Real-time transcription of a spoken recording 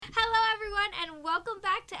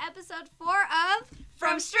episode 4 of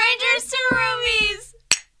From Strangers to Roomies!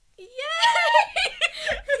 Yay!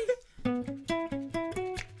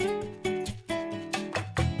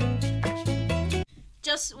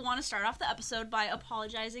 Just want to start off the episode by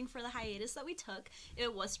apologizing for the hiatus that we took.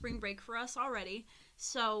 It was spring break for us already,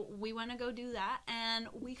 so we went to go do that, and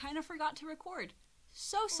we kind of forgot to record.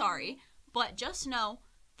 So sorry, but just know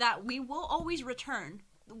that we will always return.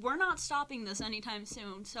 We're not stopping this anytime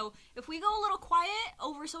soon, so if we go a little quiet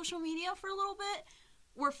over social media for a little bit,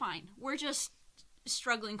 we're fine. We're just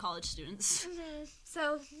struggling college students. Mm-hmm.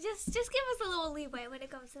 So just give us a little leeway when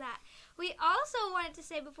it comes to that. We also wanted to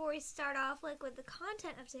say before we start off with the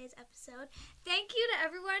content of today's episode, thank you to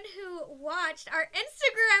everyone who watched our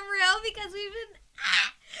Instagram reel, because we've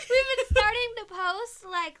been starting to post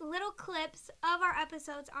little clips of our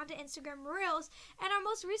episodes onto Instagram reels, and our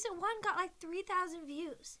most recent one got 3,000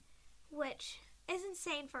 views, which is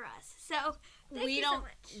insane for us. So thank you so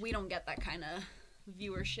much. We don't get that kind of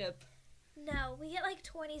viewership. No, we get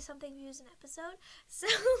 20-something views an episode, so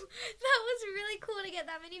that was really cool to get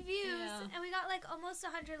that many views, and we got almost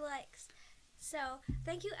 100 likes. So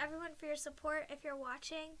thank you everyone for your support. If you're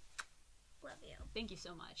watching, love you. Thank you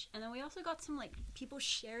so much. And then we also got some people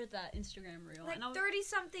share that Instagram reel.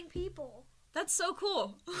 30-something people. That's so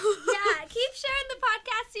cool. Yeah, keep sharing the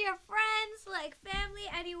podcast to your friends, family,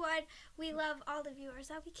 anyone. We love all the viewers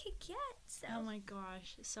that we can get. So. Oh my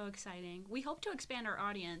gosh, so exciting. We hope to expand our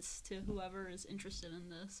audience to whoever is interested in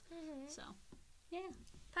this. Mm-hmm. So, yeah.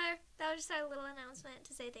 That was just our little announcement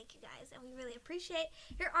to say thank you guys, and we really appreciate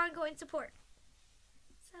your ongoing support.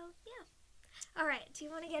 So, yeah. All right, do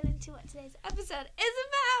you want to get into what today's episode is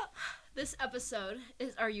about? This episode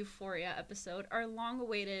is our Euphoria episode, our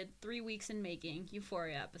long-awaited 3 weeks in making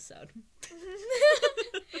Euphoria episode. 3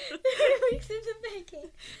 weeks in the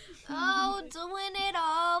making. Oh, doing it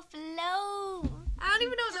all for love. I don't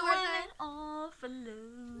even know what the word is. Doing it all for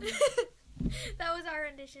love. That was our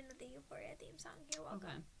rendition of the Euphoria theme song. You're welcome.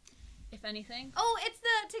 Okay. If anything. Oh, it's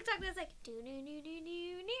the TikTok that's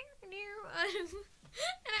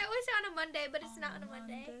and I always say on a Monday, but it's not on a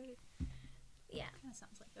Monday. Yeah. That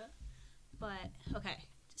sounds like it. But, okay.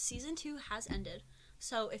 Season 2 has ended.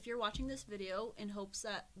 So, if you're watching this video in hopes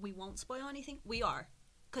that we won't spoil anything, we are.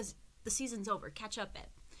 Because the season's over. Catch up, babe.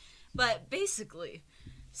 But, basically,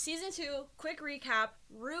 Season 2, quick recap.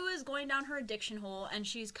 Rue is going down her addiction hole, and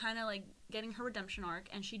she's kind of, getting her redemption arc.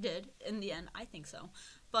 And she did, in the end. I think so.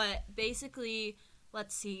 But, basically,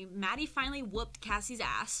 let's see. Maddie finally whooped Cassie's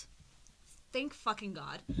ass. Thank fucking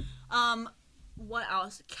God. What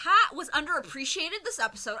else? Kat was underappreciated this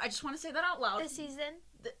episode. I just want to say that out loud. This season?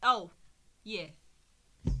 Yeah.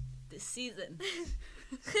 This season.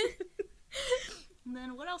 And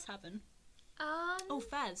then what else happened?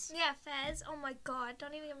 Fez. Yeah, Fez. Oh my God.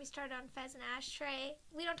 Don't even get me started on Fez and Ashtray.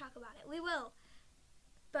 We don't talk about it. We will.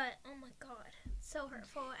 But, oh my God. So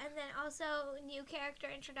hurtful. And then also, new character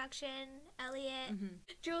introduction. Elliot. Mm-hmm.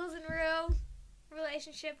 Jules and Rue.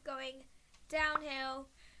 Relationship going downhill,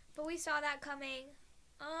 but we saw that coming.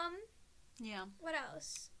 Yeah. What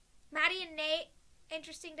else? Maddie and Nate,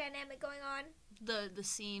 interesting dynamic going on. The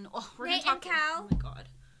scene. Oh, Nate and Cal. Oh my God,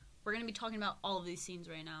 we're gonna be talking about all of these scenes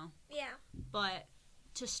right now. Yeah. But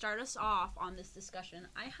to start us off on this discussion,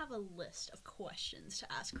 I have a list of questions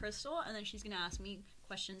to ask Crystal, and then she's gonna ask me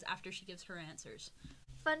questions after she gives her answers.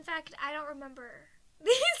 Fun fact: I don't remember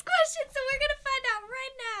these questions, so we're gonna find out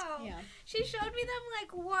right now. Yeah. She showed me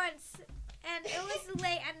them once. And it was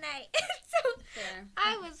late at night, so Fair.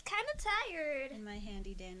 I was kind of tired. In my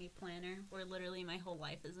handy-dandy planner, where literally my whole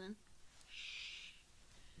life is in.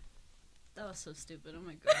 That was so stupid. Oh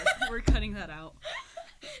my God. We're cutting that out.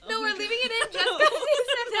 No, we're leaving it in just because you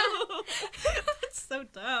said that. That's so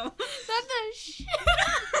dumb. That's a shh.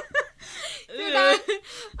 You're done.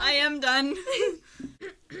 I am done.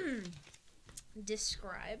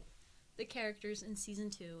 Describe the characters in Season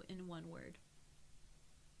 2 in one word.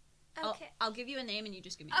 Okay. I'll give you a name and you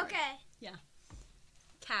just give me a word. Okay. Yeah.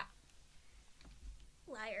 Cat.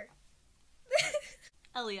 Liar.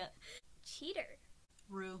 Elliot. Cheater.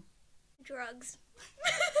 Rue. Drugs.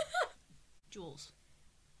 Jules.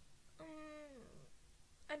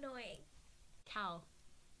 Annoying. Cal.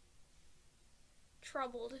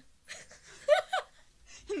 Troubled.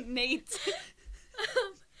 Nate.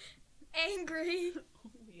 Angry.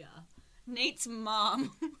 Oh, yeah. Nate's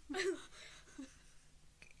mom.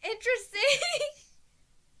 Interesting.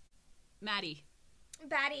 Maddie.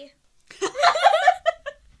 Baddie.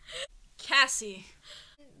 Cassie.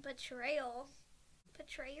 Betrayal.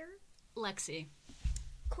 Betrayer. Lexi.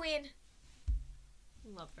 Queen.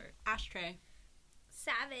 Love her. Ashtray.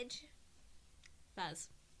 Savage. Fez.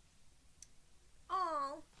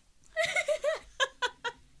 Aw.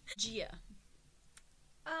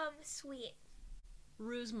 Sweet.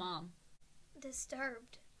 Rue's mom.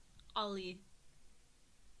 Disturbed. Ollie.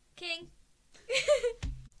 King.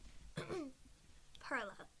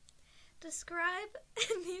 Perla. Describe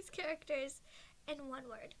these characters in one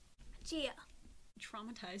word. Gia.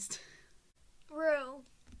 Traumatized. Rue.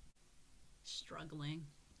 Struggling.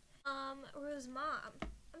 Rue's mom.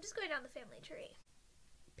 I'm just going down the family tree.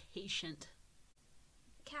 Patient.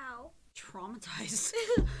 Cow. Traumatized.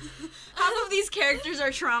 Half of these characters are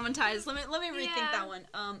traumatized. Let me rethink that one.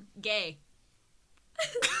 Gay.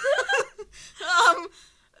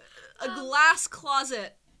 A glass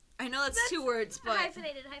closet. I know that's 2 words, but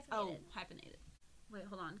Hyphenated. oh, hyphenated. Wait,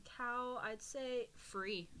 hold on. Cow. I'd say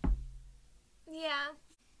free. Yeah.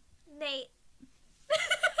 Nate. I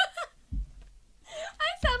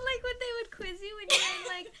sound like when they would quiz you when you were in,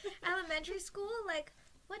 like, elementary school. Like,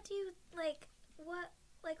 what do you, like, what,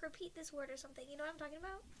 like, repeat this word or something. You know what I'm talking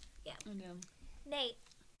about? Yeah. I know. Nate.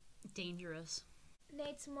 Dangerous.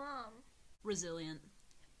 Nate's mom. Resilient.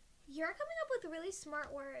 You're coming up with really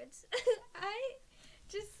smart words. I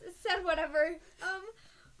just said whatever. I'm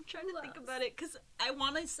trying to think about it because I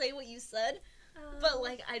want to say what you said, but,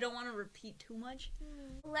 like, I don't want to repeat too much.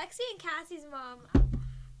 Lexi and Cassie's mom.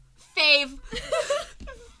 Fave.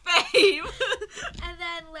 Fave. And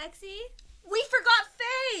then Lexi. We forgot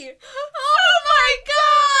Faye. Oh my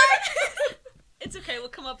god. It's okay. We'll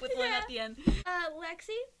come up with one at the end.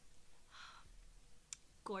 Lexi.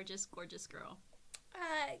 Gorgeous, gorgeous girl.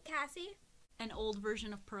 Cassie. An old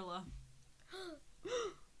version of Perla.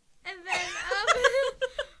 And then,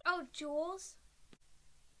 oh, Jules.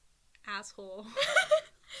 Asshole.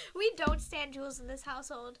 We don't stand Jules in this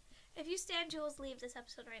household. If you stand Jules, leave this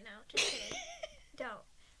episode right now. Just kidding. Don't.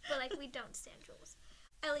 But, like, we don't stand Jules.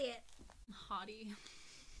 Elliot. Hottie.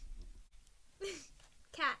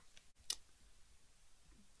 Kat.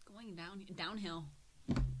 Going downhill.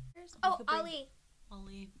 Oh, Ollie.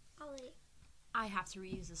 Ollie. Ollie. I have to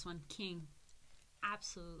reuse this one. King.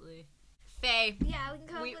 Absolutely. Faye. Yeah, we can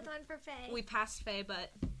come up with one for Faye. We passed Faye,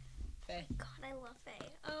 but Faye. God, I love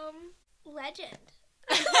Faye. Legend.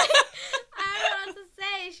 I don't know what to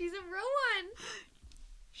say. She's a real one.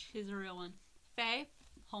 She's a real one. Faye,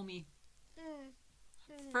 homie.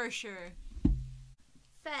 For sure.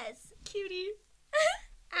 Fez. Cutie.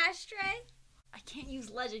 Ashtray. I can't use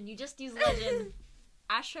legend. You just use legend.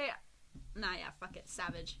 Ashtray. Nah, yeah, fuck it.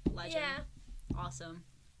 Savage. Legend. Yeah. Awesome.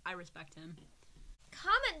 I respect him.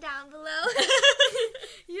 Comment down below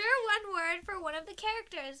your one word for one of the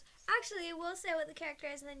characters. Actually, we'll say what the character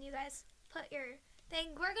is, and then you guys put your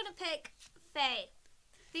thing. We're gonna pick Faye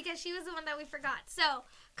because she was the one that we forgot. So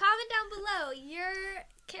comment down below your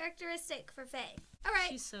characteristic for Faye. All right.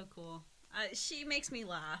 She's so cool. She makes me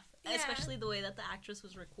laugh, Yeah. especially the way that the actress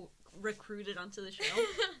was recruited onto the show.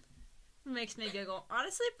 Makes me giggle.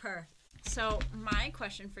 Honestly, So my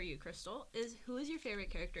question for you, Crystal, is who is your favorite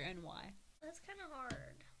character and why? That's kind of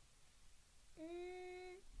hard.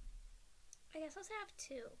 I guess I'll say I have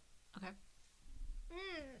 2. Okay.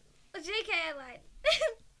 JK, I lied.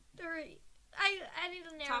 3. I need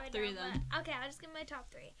to narrow Top it 3 down. then. But, okay, I'll just give my top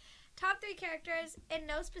 3. Top 3 characters in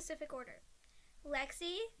no specific order.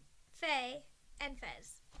 Lexi, Faye, and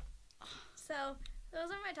Fez. So those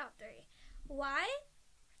are my top 3. Why?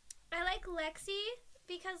 I like Lexi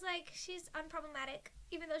because, like, she's unproblematic,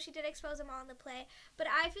 even though she did expose them all in the play. But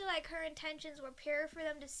I feel like her intentions were pure for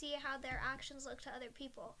them to see how their actions look to other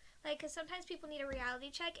people. Like, because sometimes people need a reality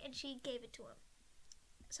check, and she gave it to them.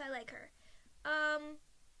 So I like her.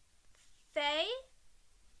 Faye?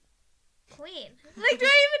 Queen. Like, do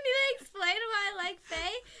I even need to explain why I like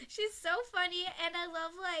Faye? She's so funny, and I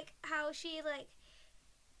love, like, how she, like,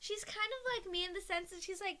 she's kind of like me in the sense that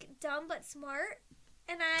she's, like, dumb but smart.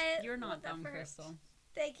 And You're not love that dumb, for her. Crystal.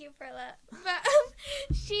 Thank you, Perla. But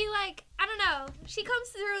she, like, I don't know. She comes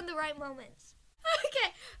through in the right moments.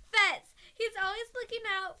 Okay, Fez. He's always looking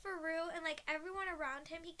out for Rue and, like, everyone around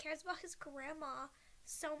him. He cares about his grandma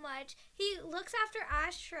so much. He looks after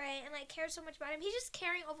Ashtray and, like, cares so much about him. He's just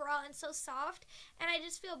caring overall and so soft. And I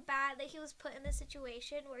just feel bad that he was put in this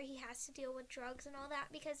situation where he has to deal with drugs and all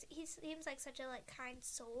that because he seems like such a, like, kind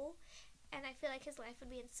soul. And I feel like his life would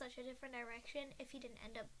be in such a different direction if he didn't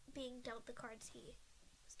end up being dealt the cards he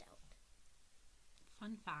was dealt.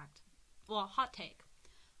 Fun fact. Well, hot take.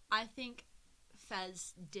 I think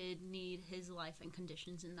Fez did need his life and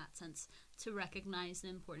conditions in that sense to recognize the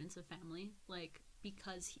importance of family. Like,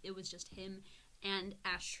 because it was just him and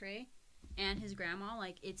Ashtray and his grandma.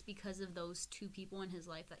 Like, it's because of those 2 people in his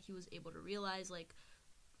life that he was able to realize, like,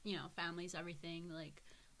 you know, family's everything. Like,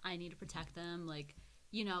 I need to protect them. Like,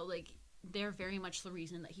 you know, like, they're very much the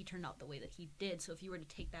reason that he turned out the way that he did. So if you were to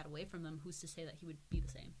take that away from them, who's to say that he would be the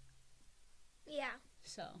same? Yeah.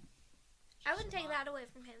 So. I wouldn't take that away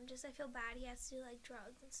from him. Just I feel bad he has to do, like,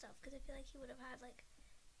 drugs and stuff. Because I feel like he would have had, like,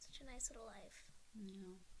 such a nice little life.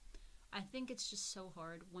 Yeah. I think it's just so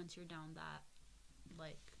hard once you're down that,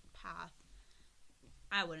 like, path.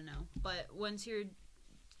 I wouldn't know. But once you're...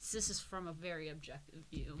 This is from a very objective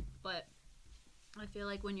view. But I feel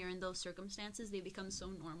like when you're in those circumstances, they become so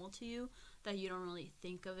normal to you that you don't really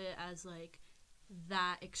think of it as, like,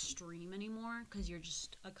 that extreme anymore. Because you're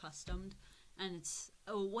just accustomed. And it's,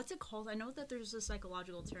 what's it called? I know that there's a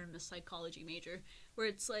psychological term, a psychology major, where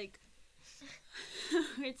it's like,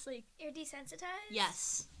 You're desensitized?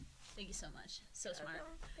 Yes. Thank you so much. So smart.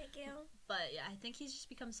 Thank you. But yeah, I think he's just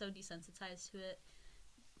become so desensitized to it.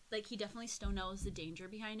 Like, he definitely still knows the danger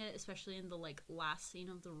behind it, especially in the, like, last scene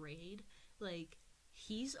of the raid. Like,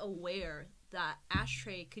 he's aware that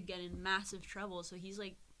Ashtray could get in massive trouble, so he's,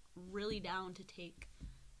 like, really down to take,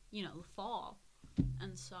 the fall.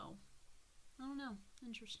 And so... I don't know.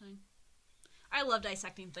 Interesting. I love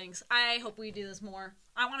dissecting things. I hope we do this more.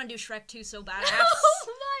 I want to do Shrek 2 so bad. Oh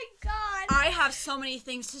my god. I have so many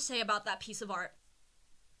things to say about that piece of art.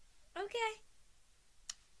 Okay.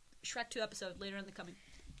 Shrek 2 episode later in the coming.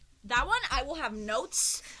 That one, I will have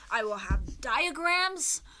notes. I will have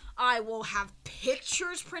diagrams. I will have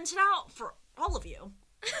pictures printed out for all of you.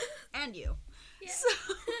 And you. Yeah. So.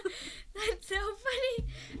 That's so funny.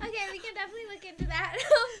 Okay, we can definitely look into that.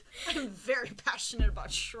 I'm very passionate about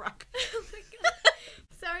Shrek. Oh my god.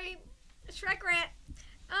 Sorry, Shrek rant.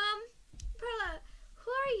 Perla,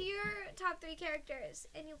 who are your top 3 characters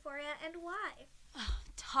in Euphoria and why?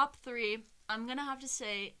 Top 3, I'm gonna have to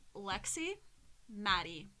say Lexi,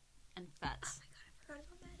 Maddie, and Fez. Oh my god, I forgot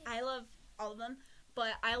about Maddie. I love all of them,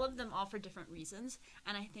 but I love them all for different reasons,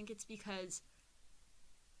 and I think it's because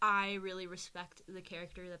I really respect the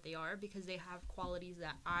character that they are because they have qualities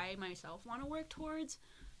that I myself want to work towards.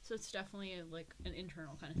 So it's definitely an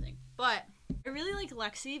internal kind of thing. But I really like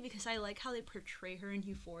Lexi because I like how they portray her in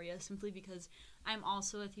Euphoria simply because I'm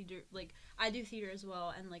also a theater, I do theater as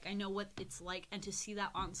well, and I know what it's like, and to see that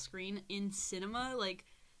on screen in cinema,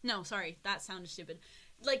 no, sorry, that sounded stupid.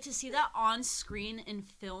 To see that on screen in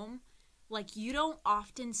film, you don't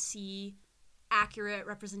often see accurate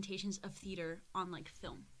representations of theater on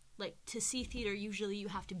film. To see theater, usually you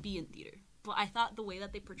have to be in theater. But I thought the way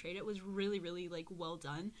that they portrayed it was really, really well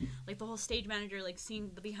done. The whole stage manager,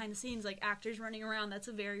 seeing the behind the scenes, actors running around, that's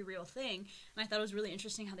a very real thing. And I thought it was really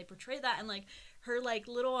interesting how they portrayed that. And her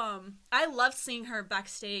little I loved seeing her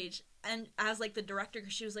backstage and as the director,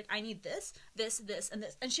 because she was I need this, this, this, and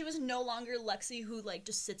this. And she was no longer Lexi who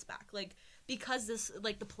just sits back. Because this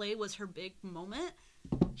the play was her big moment,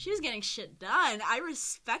 she was getting shit done. I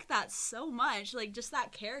respect that so much, just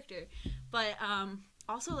that character. But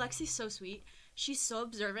also Lexi's so sweet. She's so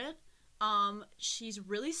observant. She's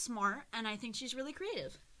really smart, and I think she's really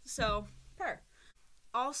creative. So her.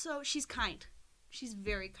 Also, she's kind. She's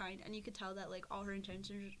very kind, and you could tell that all of her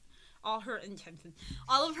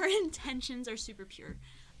intentions are super pure.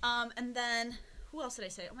 And then who else did I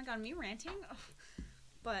say? Oh my god, me ranting. Oh.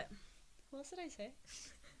 But who else did I say?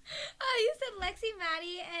 Oh, you said Lexi,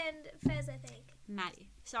 Maddie, and Fez, I think. Maddie.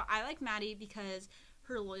 So I like Maddie because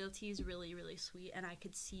her loyalty is really, really sweet, and I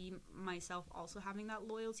could see myself also having that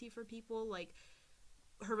loyalty for people.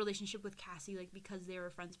 Her relationship with Cassie, because they were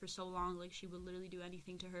friends for so long, she would literally do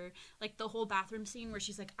anything to her. The whole bathroom scene where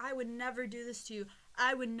she's I would never do this to you.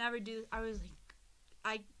 I would never do this. I was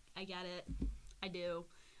I get it. I do.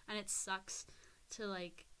 And it sucks to,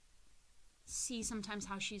 see sometimes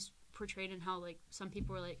how she's portrayed and how some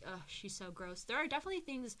people are ugh, she's so gross. There are definitely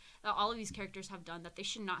things that all of these characters have done that they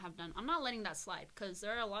should not have done. I'm not letting that slide because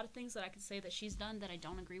there are a lot of things that I could say that she's done that I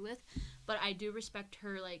don't agree with, but I do respect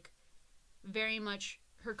her very much,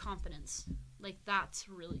 her confidence. That's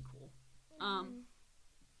really cool.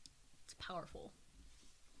 It's powerful.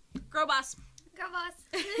 Girl boss. Girl boss.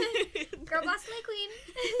 Girl boss my queen.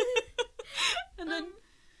 And then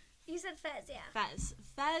you said Fez, yeah. Fez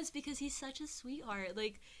because he's such a sweetheart.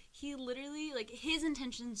 He literally, his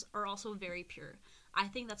intentions are also very pure. I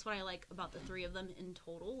think that's what I like about the 3 of them in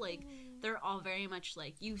total. They're all very much,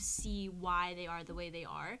 you see why they are the way they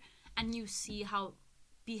are. And you see how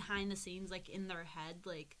behind the scenes, in their head,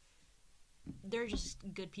 they're just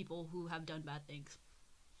good people who have done bad things.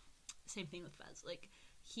 Same thing with Fez.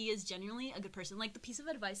 He is genuinely a good person. The piece of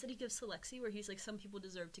advice that he gives to Lexi where he's some people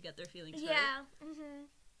deserve to get their feelings hurt. Yeah. Mm-hmm.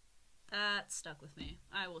 That stuck with me.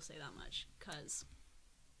 I will say that much, because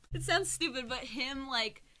it sounds stupid, but him,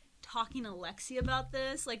 talking to Lexi about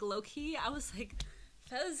this, low-key, I was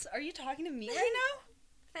Fez, are you talking to me right now?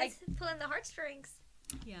 Fez pulling the heartstrings.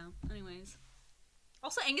 Yeah, anyways.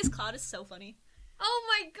 Also, Angus Cloud is so funny. Oh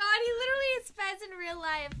my god, he literally is Fez in real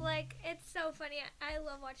life. Like, it's so funny. I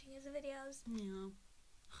love watching his videos. Yeah.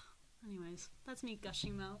 Anyways, that's me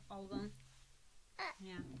gushing about all of them.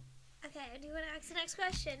 Yeah. Okay, do you want to ask the next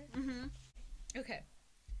question? Mm-hmm. Okay.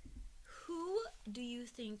 Who do you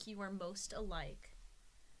think you are most alike?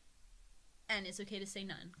 And it's okay to say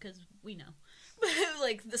none, because we know.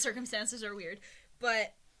 Like, the circumstances are weird.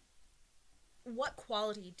 But what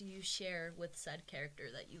quality do you share with said character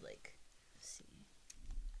that you, like, see?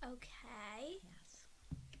 Okay. Yes.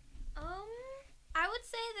 I would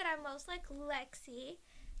say that I'm most like Lexi,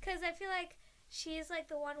 because I feel like she's like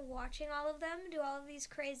the one watching all of them do all of these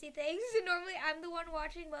crazy things. And normally I'm the one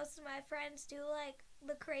watching most of my friends do like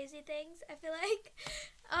the crazy things. I feel like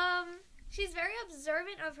she's very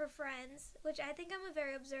observant of her friends, which I think I'm a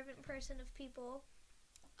very observant person of people.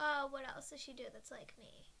 What else does she do that's like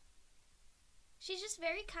me? She's just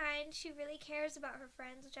very kind. She really cares about her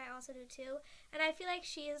friends, which I also do too. And I feel like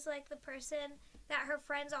she is like the person that her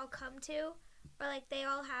friends all come to, or like they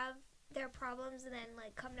all have their problems and then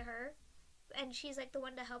like come to her. And she's like the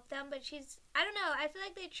one to help them. But she's, I don't know, I feel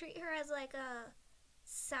like they treat her as like a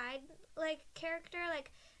side like character,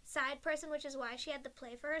 like side person, which is why she had to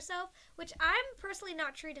play for herself, which I'm personally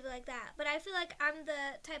not treated like that. But I feel like I'm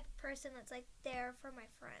the type of person that's like there for my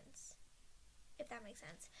friends, if that makes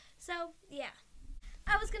sense. So, yeah.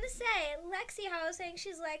 I was gonna say, Lexi, how I was saying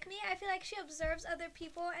she's like me, I feel like she observes other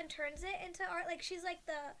people and turns it into art. Like, she's like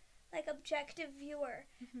the, like, objective viewer.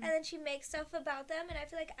 Mm-hmm. And then she makes stuff about them, and I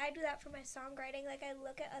feel like I do that for my songwriting. Like, I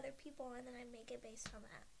look at other people, and then I make it based on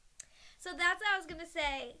that. So that's what I was gonna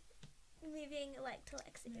say, me being like to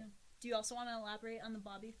Lexi. Yeah. Do you also want to elaborate on the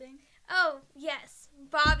Bobby thing? Oh, yes.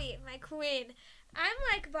 Bobby, my queen. I'm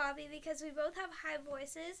like Bobby because we both have high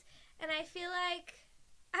voices, and I feel like,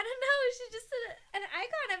 I don't know, she's just an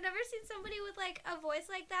icon. I've never seen somebody with, like, a voice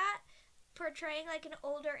like that portraying, like, an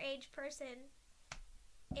older age person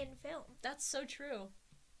in film. That's so true.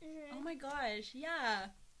 Mm-hmm. Oh my gosh,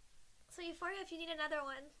 yeah. So Euphoria, if you need another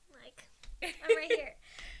one, like, I'm right here.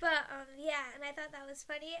 But, yeah, and I thought that was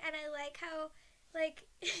funny, and I like how, like,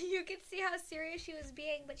 you could see how serious she was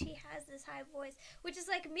being, but she has this high voice, which is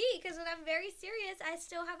like me, because when I'm very serious, I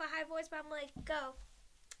still have a high voice, but I'm like, go,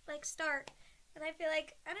 like, start. And I feel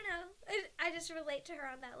like, I don't know, I just relate to her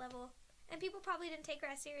on that level. And people probably didn't take her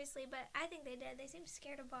as seriously, but I think they did. They seemed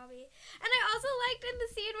scared of Bobby. And I also liked in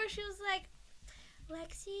the scene where she was like,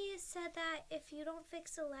 Lexi said that if you don't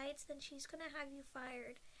fix the lights, then she's going to have you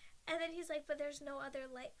fired. And then he's like, but there's no other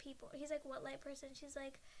light people. He's like, what light person? She's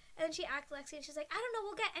like, and then she asked Lexi, and she's like, I don't know,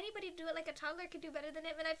 we'll get anybody to do it. Like, a toddler could do better than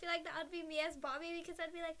him. And I feel like that would be me as Bobby, because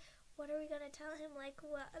I'd be like, what are we going to tell him? Like,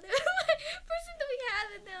 what other person do we have?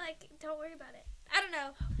 And they're like, don't worry about it. I don't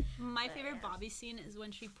know. My favorite Bobby scene is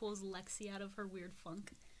when she pulls Lexi out of her weird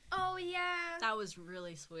funk. Oh, yeah. That was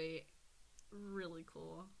really sweet. Really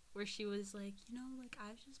cool. Where she was like, you know, like,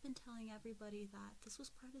 I've just been telling everybody that this was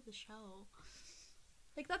part of the show.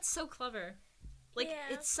 Like, that's so clever. Like,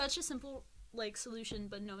 it's such a simple, like, solution,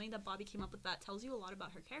 but knowing that Bobby came up with that tells you a lot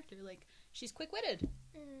about her character. Like, she's quick-witted.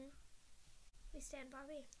 Mm-hmm. We stand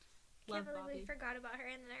Bobby. Love Can't believe Bobby. we forgot about her,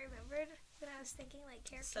 and then I remembered that I was thinking, like,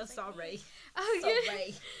 characters. So like sorry. me. Oh, so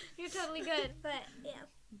sorry. You're totally good, but, yeah.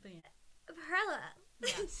 But yeah. Perla.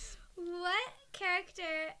 Yes. What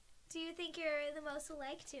character do you think you're the most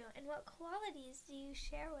alike to, and what qualities do you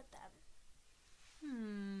share with them?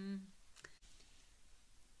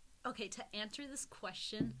 Okay, to answer this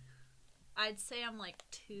question, I'd say I'm like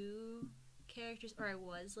two characters, or I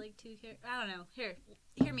was like two characters. I don't know.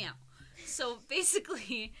 Hear me out. So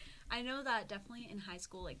basically, I know that definitely in high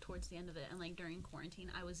school, like towards the end of it, and like during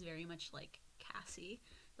quarantine, I was very much like Cassie.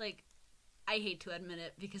 Like, I hate to admit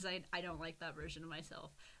it because I don't like that version of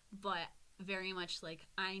myself, but very much like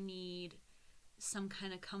I need some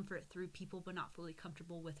kind of comfort through people, but not fully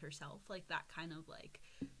comfortable with herself. Like that kind of like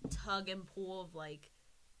tug and pull of like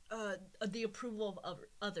the approval of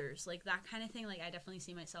others, like that kind of thing. Like I definitely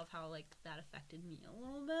see myself how like that affected me a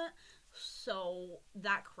little bit. So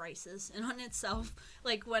that crisis in on itself,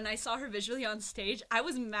 like when I saw her visually on stage, I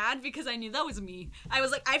was mad because I knew that was me. I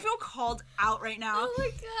was like, I feel called out right now. Oh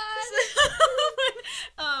my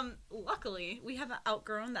god. Luckily we haven't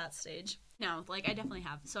outgrown that stage. No, like I definitely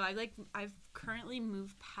have. So I've currently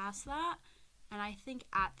moved past that, and I think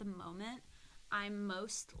at the moment I'm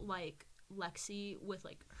most like Lexi with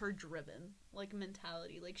like her driven like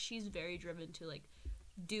mentality. Like she's very driven to like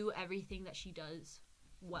do everything that she does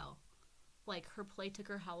well. Like her play took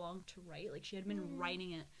her how long to write? Like she had been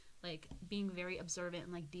writing it, like being very observant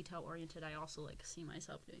and like detail oriented. I also like see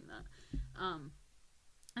myself doing that.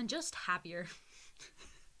 And just happier.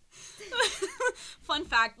 Fun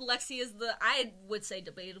fact, Lexi is I would say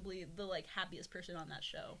debatably, the, like, happiest person on that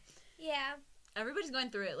show. Yeah. Everybody's going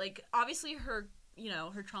through it. Like, obviously her,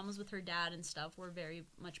 her traumas with her dad and stuff were very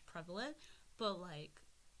much prevalent, but, like,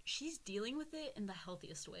 she's dealing with it in the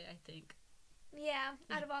healthiest way, I think. Yeah,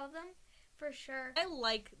 out of all of them, for sure. I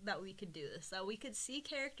like that we could do this, that we could see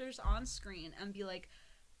characters on screen and be like,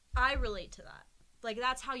 I relate to that. Like,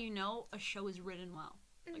 that's how you know a show is written well.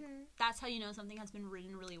 Like, that's how you know something has been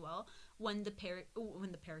written really well. When the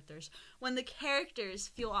characters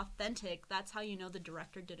feel authentic, that's how you know the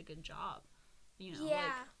director did a good job. Yeah, like,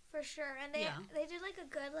 for sure. And they did, like, a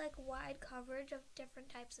good, like, wide coverage of different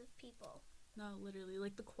types of people. No, literally,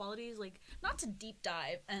 like, the quality is, like, not to deep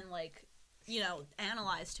dive and, like,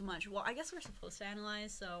 analyze too much. Well, I guess we're supposed to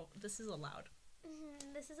analyze, so this is allowed.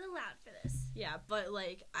 This is allowed for this. Yeah, but,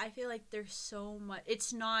 like, I feel like there's so much.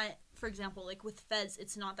 It's not, for example, like, with Fez,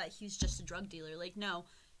 it's not that he's just a drug dealer. Like, no,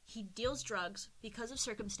 he deals drugs because of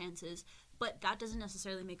circumstances, but that doesn't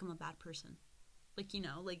necessarily make him a bad person. Like,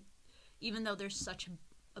 like, even though there's such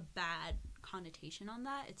a bad connotation on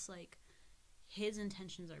that, it's like, his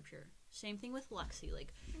intentions are pure. Same thing with Lexi.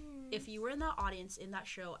 Like, if you were in that audience, in that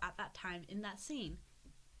show, at that time, in that scene,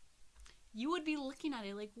 you would be looking at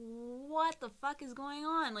it like, what the fuck is going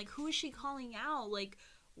on? Like, who is she calling out? Like,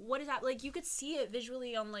 what is that? Like, you could see it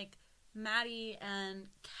visually on, like, Maddie and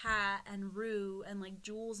Kat and Rue and, like,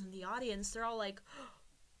 Jules in the audience. They're all like, oh,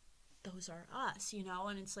 those are us,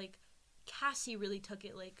 And it's like, Cassie really took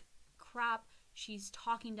it like, crap, she's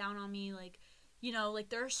talking down on me. Like, like,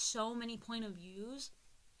 there are so many point of views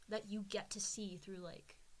that you get to see through,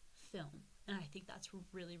 like, film. And I think that's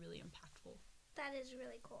really, really impactful. That is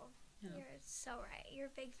really cool. Yeah. You're so right. You're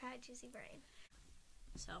a big, fat, juicy brain.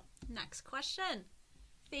 So, next question.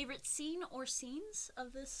 Favorite scene or scenes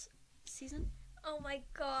of this season? Oh my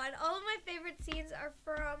god. All of my favorite scenes are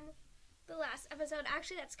from the last episode.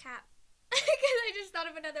 Actually, that's Kat. Because I just thought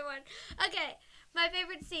of another one. Okay, my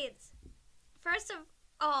favorite scenes. First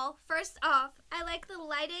off, I like the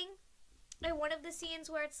lighting in one of the scenes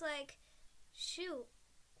where it's like, shoot,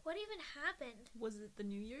 what even happened? Was it the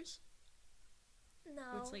New Year's? No.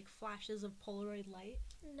 Where it's like flashes of Polaroid light?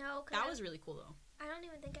 No. That was really cool, though. I don't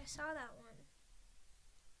even think I saw that one.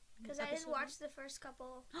 Because I didn't watch the first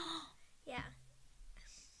couple. Yeah.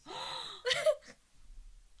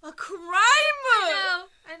 A crime!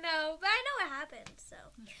 I know. But I know it happened, so.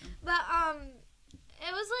 But,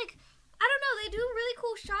 it was like, I don't know, they do really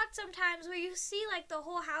cool shots sometimes where you see, like, the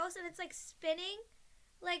whole house and it's, like, spinning.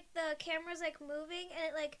 Like, the camera's, like, moving and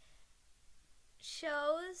it, like,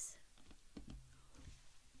 shows.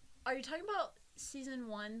 Are you talking about season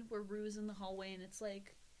 1 where Rue's in the hallway and it's,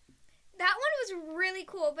 like... That one was really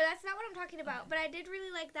cool, but that's not what I'm talking about. But I did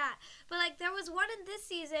really like that. But, like, there was one in this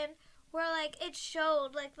season where, like, it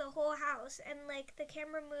showed, like, the whole house and, like, the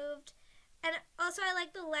camera moved. And also I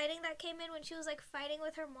like the lighting that came in when she was, like, fighting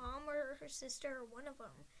with her mom or her sister or one of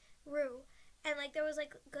them, Rue. And, like, there was,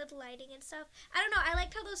 like, good lighting and stuff. I don't know. I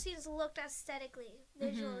liked how those scenes looked aesthetically,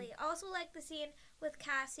 visually. Also like the scene with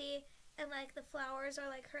Cassie and, like, the flowers or,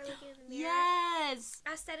 like, her looking in the mirror. Yes!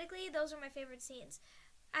 Aesthetically, those are my favorite scenes.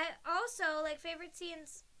 I also, like, favorite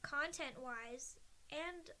scenes content-wise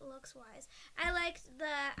and looks-wise. I liked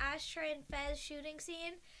the Ashtray and Fez shooting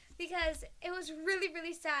scene because it was really,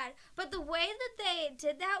 really sad. But the way that they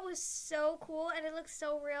did that was so cool and it looked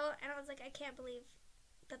so real. And I was like, I can't believe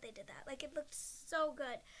that they did that. Like, it looked so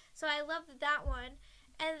good. So I loved that one.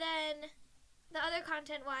 And then the other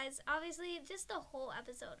content-wise, obviously, just the whole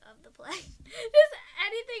episode of the play. Just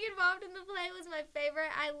anything involved in the play was my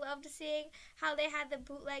favorite. I loved seeing how they had the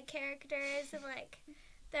bootleg characters and, like,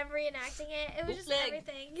 them reenacting it. It was just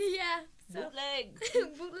everything. Yeah. So. Bootleg.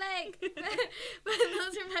 Bootleg. But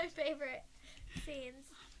those are my favorite scenes.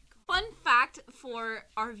 Fun fact for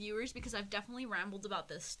our viewers, because I've definitely rambled about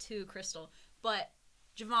this too, Crystal, but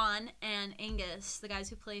Javon and Angus, the guys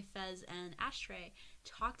who play Fez and Ashtray,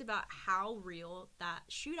 talked about how real that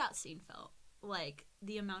shootout scene felt. Like,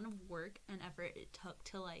 the amount of work and effort it took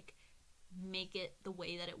to, like, make it the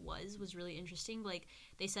way that it was really interesting. Like,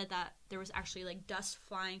 they said that there was actually, like, dust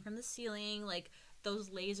flying from the ceiling, like,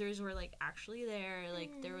 those lasers were, like, actually there,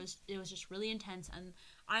 like, it was just really intense, and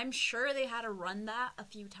I'm sure they had to run that a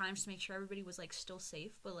few times to make sure everybody was, like, still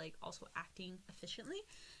safe, but, like, also acting efficiently,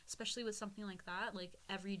 especially with something like that. Like,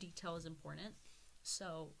 every detail is important.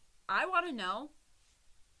 So, I want to know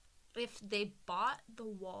if they bought the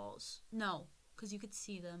walls. No, because you could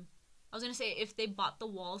see them. I was going to say if they bought the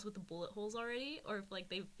walls with the bullet holes already, or if, like,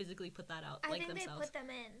 they physically put that out, like, themselves. I think they put them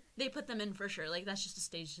in. They put them in for sure. Like, that's just a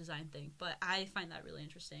stage design thing. But I find that really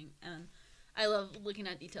interesting, and I love looking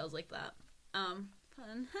at details like that.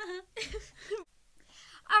 Pun.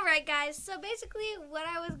 Alright, guys, so basically what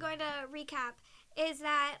I was going to recap is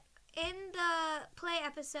that in the play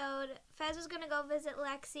episode, Fez was going to go visit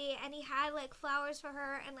Lexi, and he had, like, flowers for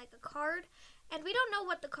her and, like, a card, and we don't know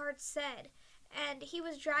what the card said. And he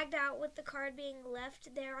was dragged out with the card being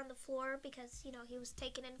left there on the floor because, you know, he was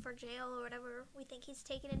taken in for jail or whatever we think he's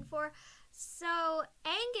taken in for. So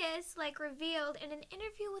Angus, like, revealed in an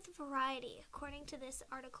interview with Variety, according to this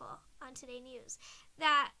article on Today News,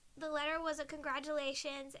 that the letter was a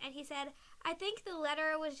congratulations, and he said, I think the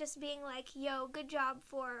letter was just being like, yo, good job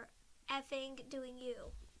for effing doing you.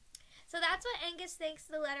 So that's what Angus thinks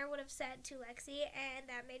the letter would have said to Lexi, and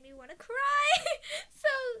that made me want to cry. So,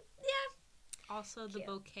 yeah. Also, the Cute.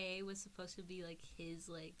 bouquet was supposed to be, like, his,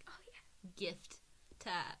 like, gift to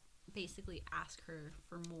basically ask her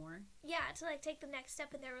for more. Yeah, to, like, take the next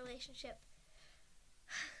step in their relationship.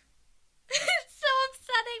 It's so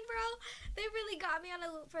upsetting, bro. They really got me on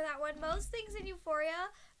a loop for that one. Most things in Euphoria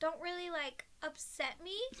don't really, like, upset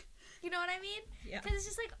me. You know what I mean? Yeah. Because it's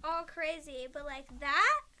just, like, all crazy. But, like,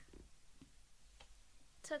 that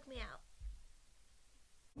took me out.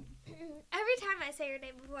 Every time I say your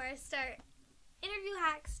name before I start. Interview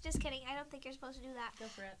hacks. Just kidding. I don't think you're supposed to do that. Go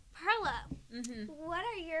for it. Perla, Mm-hmm. what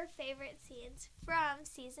are your favorite scenes from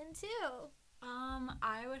season 2?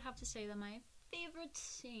 I would have to say that my favorite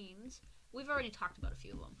scenes, we've already talked about a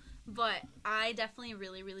few of them, but I definitely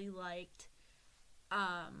really, really liked,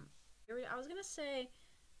 I was gonna say,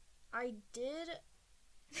 I did...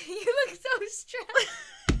 You look so stressed.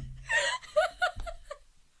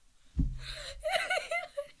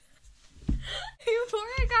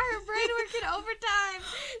 Euphoria got her brain working overtime.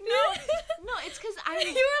 No, it's because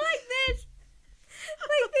You were like this.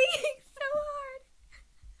 Like thinking so hard.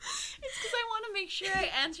 It's because I want to make sure I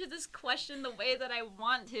answer this question the way that I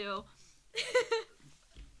want to.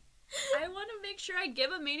 I want to make sure I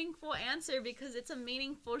give a meaningful answer because it's a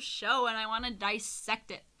meaningful show and I want to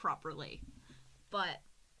dissect it properly. But,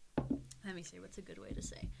 let me see, what's a good way to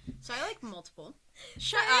say? So I like multiple.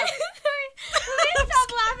 Shut up. Sorry. Please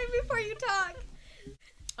stop laughing before you talk.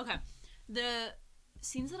 Okay. The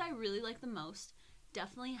scenes that I really like the most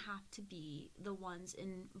definitely have to be the ones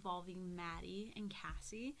involving Maddie and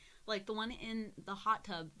Cassie. Like the one in the hot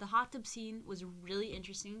tub. The hot tub scene was really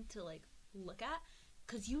interesting to like look at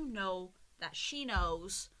because you know that she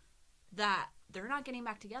knows that they're not getting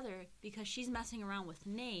back together because she's messing around with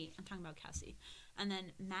Nate. I'm talking about Cassie. And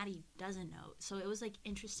then Maddie doesn't know. So it was like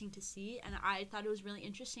interesting to see, and I thought it was really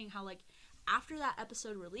interesting how like after that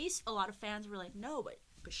episode released, a lot of fans were like, no, but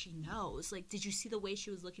she knows. Like, did you see the way she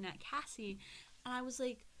was looking at Cassie? And I was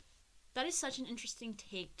like, that is such an interesting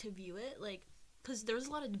take to view it. Like, because there was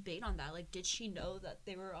a lot of debate on that. Like, did she know that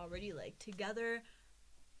they were already, like, together?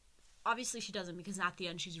 Obviously she doesn't because at the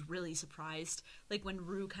end she's really surprised. Like, when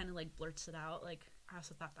Rue kind of, like, blurts it out. Like, I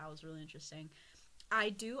also thought that was really interesting. I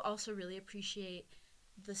do also really appreciate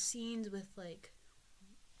the scenes with, like,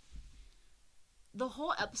 the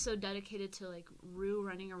whole episode dedicated to, like, Rue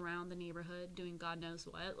running around the neighborhood doing God knows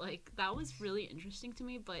what. Like, that was really interesting to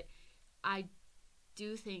me, but I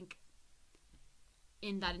do think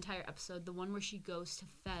in that entire episode, the one where she goes to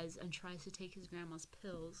Fez and tries to take his grandma's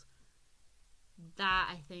pills, that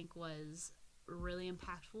I think was really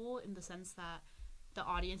impactful in the sense that the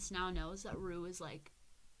audience now knows that Rue is, like,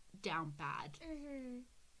 down bad.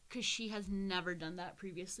 Because she has never done that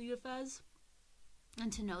previously to Fez.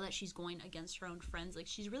 And to know that she's going against her own friends, like,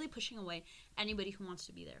 she's really pushing away anybody who wants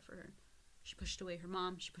to be there for her. She pushed away her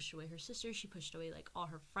mom, she pushed away her sister, she pushed away, like, all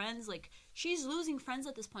her friends. Like, she's losing friends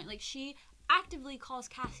at this point. Like, she actively calls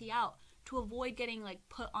Cassie out to avoid getting, like,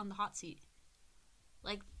 put on the hot seat.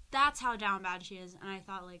 Like, that's how down bad she is, and I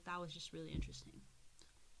thought, like, that was just really interesting.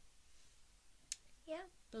 Yeah.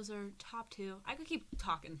 Those are top two. I could keep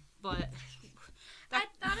talking, but... I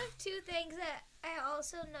thought of two things that I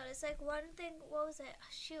also noticed. Like, one thing, what was it?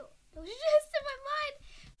 Shoot. It was just in my mind.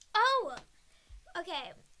 Oh!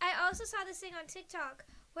 Okay. I also saw this thing on TikTok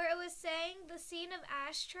where it was saying the scene of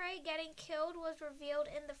Ashtray getting killed was revealed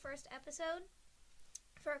in the first episode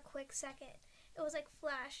for a quick second. It was, like,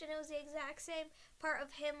 flashed, and it was the exact same part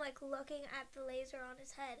of him, like, looking at the laser on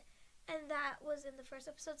his head. And that was in the first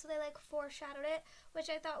episode, so they, like, foreshadowed it, which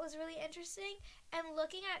I thought was really interesting. And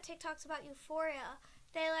looking at TikToks about Euphoria,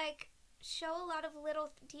 they, like, show a lot of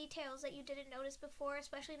little details that you didn't notice before,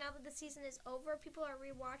 especially now that the season is over. People are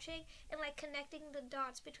rewatching and, like, connecting the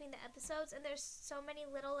dots between the episodes, and there's so many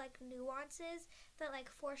little, like, nuances that, like,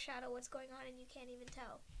 foreshadow what's going on, and you can't even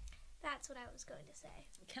tell. That's what I was going to say.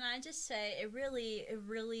 Can I just say, it really,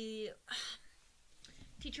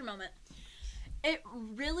 teacher moment. It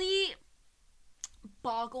really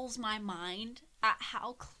boggles my mind at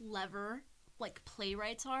how clever, like,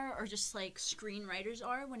 playwrights are, or just, like, screenwriters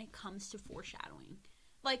are when it comes to foreshadowing.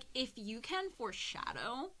 Like, if you can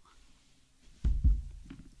foreshadow,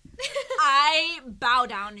 I bow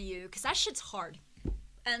down to you, because that shit's hard.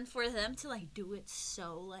 And for them to, like, do it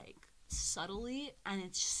so, like, subtly, and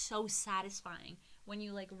it's so satisfying when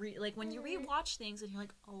you, like, when you rewatch things and you're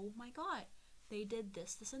like, oh my god, they did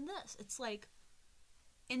this, this, and this. It's, like,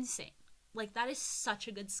 insane. Like, that is such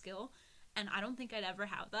a good skill, and I don't think I'd ever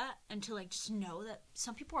have that, and to, like, just know that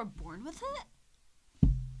some people are born with it.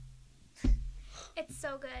 It's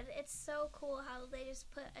so good. It's so cool how they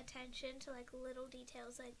just put attention to, like, little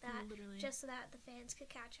details like that. Literally. Just so that the fans could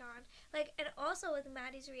catch on. Like, and also with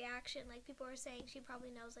Maddie's reaction, like, people were saying she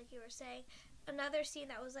probably knows, like you were saying. Another scene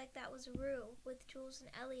that was like that was Rue with Jules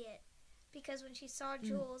and Elliot. Because when she saw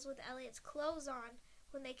Jules with Elliot's clothes on,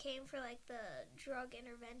 when they came for, like, the drug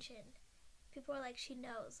intervention, people were like, she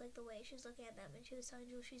knows, like, the way she was looking at them. And she was telling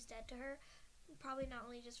Jules she's dead to her. Probably not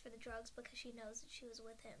only just for the drugs, because she knows that she was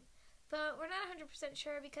with him. But we're not 100%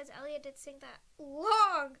 sure because Elliot did sing that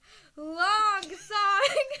long song to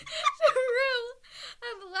Rue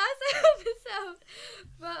on the last episode.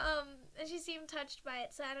 But, and she seemed touched by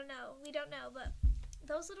it, so I don't know. We don't know, but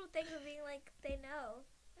those little things of being like, they know.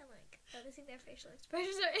 And, like, noticing their facial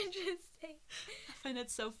expressions are interesting. I find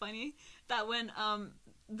it so funny that when,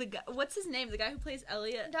 the guy, what's his name? The guy who plays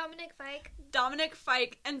Elliot? Dominic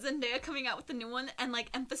Fike and Zendaya coming out with the new one and, like,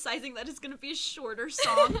 emphasizing that it's gonna be a shorter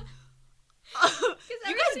song.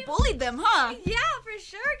 You guys bullied them, huh? Yeah, for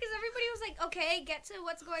sure, because everybody was like, okay, get to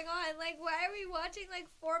what's going on. Like, why are we watching, like,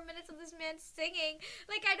 4 minutes of this man singing?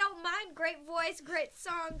 Like, I don't mind great voice, great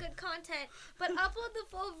song, good content, but upload the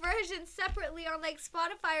full version separately on, like,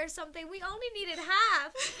 Spotify or something. We only needed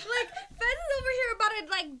half. Like, Fez is over here about to,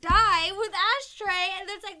 like, die with Ashtray, and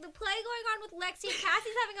there's, like, the play going on with Lexi.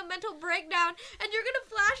 Cassie's having a mental breakdown, and you're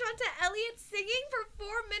gonna flash onto Elliot singing for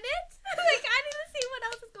 4 minutes? Like, I need to see what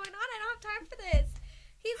else is going on. I don't have time for this.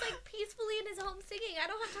 He's, like, peacefully in his home singing. I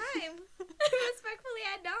don't have time. Respectfully,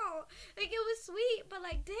 I don't. Like, it was sweet, but,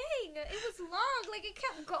 like, dang, it was long. Like, it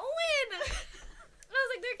kept going. I was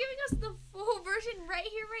like, they're giving us the full version right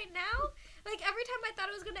here, right now? Like, every time I thought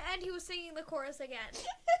it was going to end, he was singing the chorus again.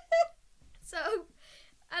 So,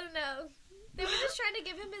 I don't know. They were just trying to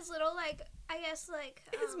give him his little, like, I guess, like...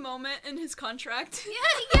 his moment in his contract.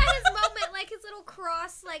 Yeah, his moment, like, his little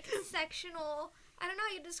cross, like, sectional... I don't know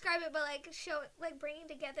how you describe it, but, like, bringing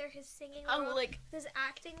together his singing world, like, his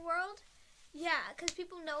acting world. Yeah, because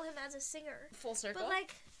people know him as a singer. Full circle. But,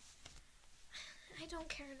 like, I don't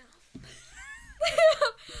care enough.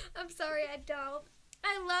 I'm sorry, I don't.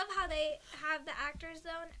 I love how they have the actors,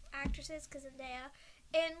 though, and actresses, because Zendaya,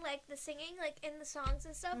 in, like, the singing, like, in the songs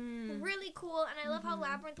and stuff. Really cool, and I love how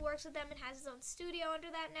Labyrinth works with them and has his own studio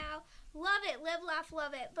under that now. Love it. Live, laugh,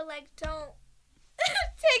 love it. But, like, don't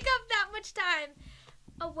take up that much time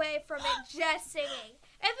away from it just singing.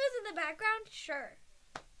 If it was in the background, sure.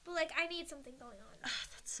 But, like, I need something going on.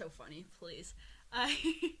 That's so funny, please. I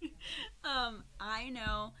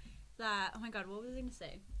know that, oh my god, what was I going to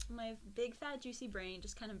say? My big, fat, juicy brain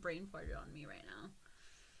just kind of brain farted on me right now.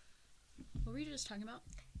 What were you just talking about?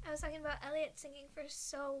 I was talking about Elliot singing for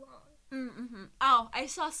so long. Oh, I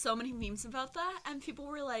saw so many memes about that, and people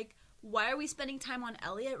were like, why are we spending time on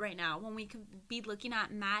Elliot right now when we could be looking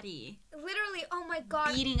at Maddie? Literally, oh my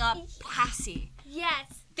god. Beating up Cassie.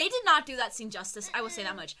 Yes. They did not do that scene justice, I will say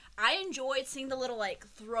that much. I enjoyed seeing the little, like,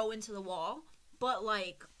 throw into the wall, but,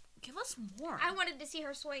 like, give us more. I wanted to see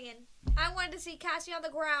her swinging. I wanted to see Cassie on the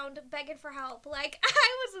ground begging for help. Like, I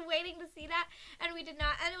was waiting to see that, and we did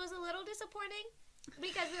not. And it was a little disappointing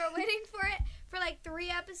because we were waiting for it for, like, 3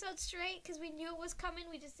 episodes straight because we knew it was coming.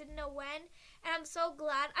 We just didn't know when. And I'm so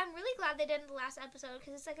glad. I'm really glad they did in the last episode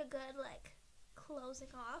because it's, like, a good, like, closing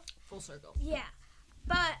off. Full circle. Yeah.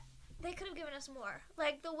 But they could have given us more.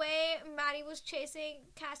 Like, the way Maddie was chasing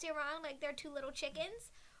Cassie around, like, their 2 little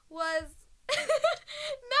chickens, was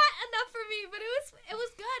not enough for me. But it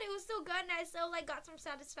was good. It was still good, and I still, like, got some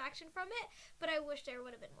satisfaction from it. But I wish there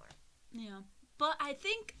would have been more. Yeah. But I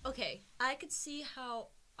think, okay, I could see how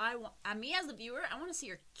me as the viewer, I want to see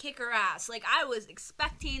her kick her ass. Like, I was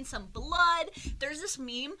expecting some blood. There's this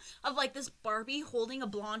meme of, like, this Barbie holding a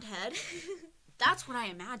blonde head. That's what I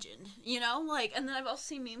imagined, you know? Like, and then I've also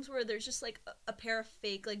seen memes where there's just, like, a pair of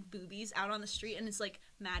fake, like, boobies out on the street, and it's, like,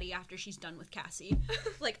 Maddie after she's done with Cassie.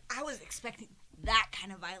 Like, I was expecting that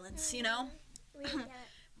kind of violence, you know? We didn't get it.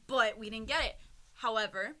 But we didn't get it.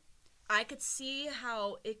 However, I could see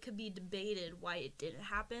how it could be debated why it didn't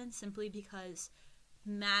happen, simply because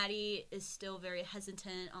Maddie is still very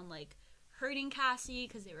hesitant on, like, hurting Cassie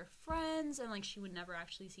because they were friends, and, like, she would never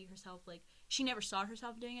actually see herself, like, she never saw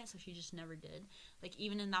herself doing it, so she just never did. Like,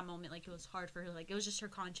 even in that moment, like, it was hard for her. Like, it was just her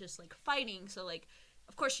conscious, like, fighting. So, like,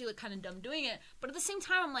 of course she looked kind of dumb doing it. But at the same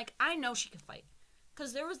time, I'm like, I know she could fight.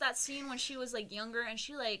 Because there was that scene when she was, like, younger, and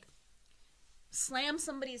she, like, slammed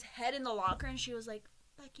somebody's head in the locker, and she was like,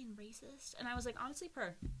 fucking racist. And I was like, honestly,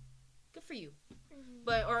 good for you. Mm-hmm.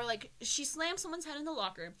 But, or, like, she slammed someone's head in the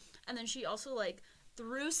locker, and then she also, like,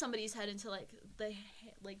 threw somebody's head into, like,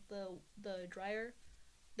 the dryer.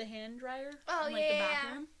 The hand dryer in, like, the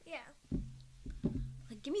bathroom. Yeah.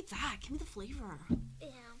 Like, give me that. Give me the flavor. Yeah.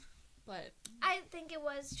 But I think it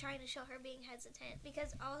was trying to show her being hesitant,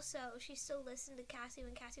 because also she still listened to Cassie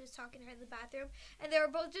when Cassie was talking to her in the bathroom, and they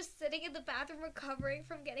were both just sitting in the bathroom recovering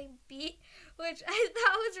from getting beat, which I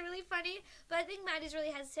thought was really funny. But I think Maddie's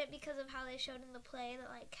really hesitant because of how they showed in the play that,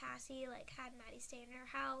 like, Cassie, like, had Maddie stay in her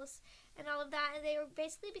house and all of that, and they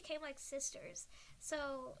basically became like sisters.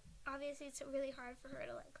 So obviously it's really hard for her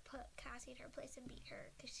to, like, put Cassie in her place and beat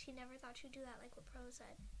her, because she never thought she'd do that, like what Pro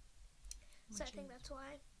said. So I think that's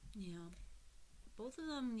why. Yeah. Both of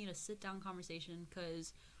them need a sit-down conversation,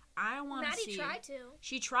 because I want to see... Maddie tried to.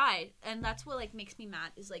 She tried, and that's what, like, makes me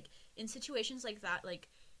mad, is, like, in situations like that, like,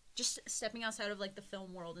 just stepping outside of, like, the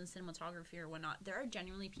film world and cinematography or whatnot, there are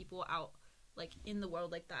genuinely people out, like, in the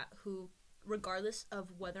world like that who, regardless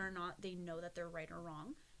of whether or not they know that they're right or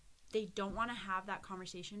wrong, they don't want to have that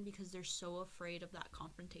conversation because they're so afraid of that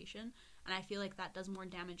confrontation. And I feel like that does more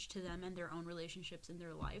damage to them and their own relationships in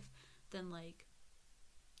their life than, like,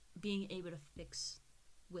 being able to fix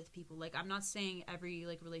with people. Like, I'm not saying every,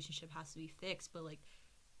 like, relationship has to be fixed, but, like,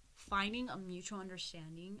 finding a mutual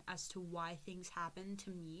understanding as to why things happen,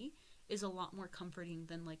 to me, is a lot more comforting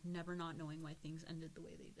than, like, never not knowing why things ended the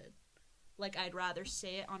way they did. Like, I'd rather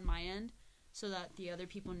say it on my end so that the other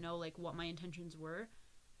people know, like, what my intentions were,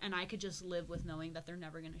 and I could just live with knowing that they're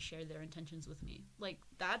never going to share their intentions with me. Like,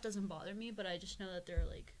 that doesn't bother me, but I just know that they're,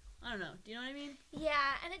 like, I don't know. Do you know what I mean?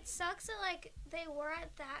 Yeah, and it sucks that, like, they were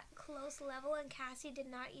at that close level and Cassie did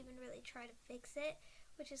not even really try to fix it,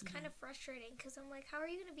 which is kind of frustrating, because I'm like, how are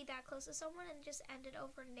you going to be that close to someone and just end it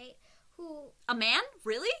over Nate, who... A man?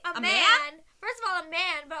 Really? A man? First of all, a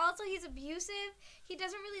man, but also he's abusive. He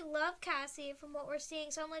doesn't really love Cassie from what we're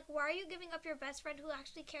seeing, so I'm like, why are you giving up your best friend who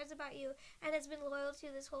actually cares about you and has been loyal to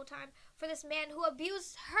you this whole time for this man who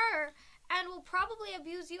abused her and will probably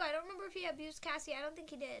abuse you? I don't remember if he abused Cassie. I don't think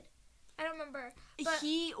he did. I don't remember. But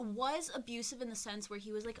he was abusive in the sense where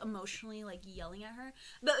he was, like, emotionally, like, yelling at her.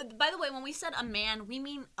 But, by the way, when we said a man, we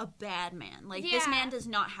mean a bad man. Like, this man does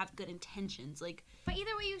not have good intentions. Like, but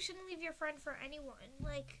either way, you shouldn't leave your friend for anyone.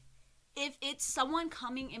 Like, if it's someone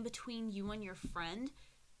coming in between you and your friend,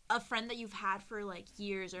 a friend that you've had for, like,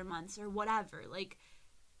 years or months or whatever, like,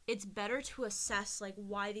 it's better to assess, like,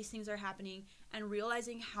 why these things are happening and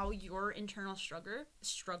realizing how your internal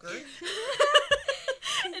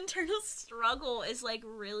internal struggle is, like,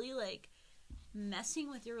 really, like, messing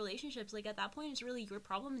with your relationships. Like, at that point, it's really your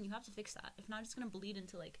problem, and you have to fix that. If not, it's gonna bleed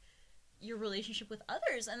into, like, your relationship with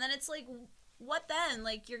others, and then it's like, what then?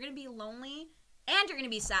 Like, you're gonna be lonely, and you're gonna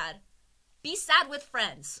be sad. Be sad with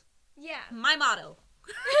friends. Yeah. My motto.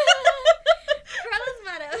 Carla's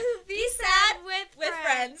motto. Be sad with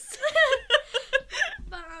friends.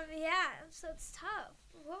 But, yeah, so it's tough.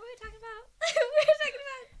 What were we talking about? We were talking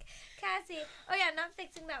about Cassie. Oh, yeah, not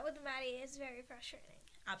fixing that with Maddie is very frustrating.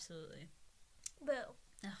 Absolutely. Boo.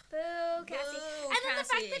 Ugh. Boo, Cassie. Boo, and then Cassie. The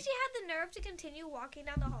fact that she had the nerve to continue walking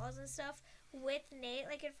down the halls and stuff with Nate,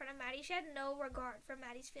 like, in front of Maddie, she had no regard for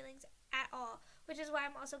Maddie's feelings at all, which is why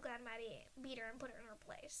I'm also glad Maddie beat her and put her in her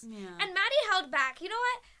place. Yeah. And Maddie held back. You know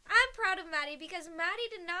what? I'm proud of Maddie, because Maddie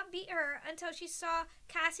did not beat her until she saw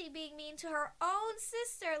Cassie being mean to her own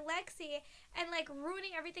sister, Lexi, and, like,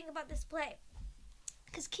 ruining everything about this play.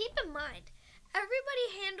 Because keep in mind,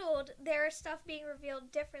 everybody handled their stuff being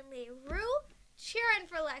revealed differently. Rue cheering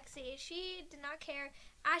for Lexi. She did not care,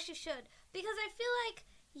 as she should. Because I feel like,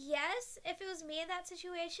 yes, if it was me in that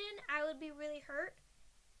situation, I would be really hurt.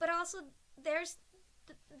 But also,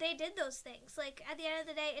 they did those things. Like, at the end of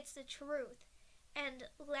the day, it's the truth. And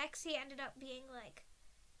Lexi ended up being, like,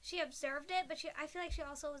 she observed it, but I feel like she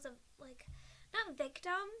also was not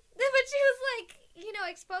victim, but she was, like, you know,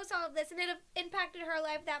 exposed to all of this, and it impacted her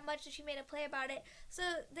life that much that she made a play about it. So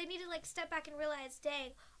they need to, like, step back and realize,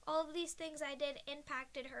 dang, all of these things I did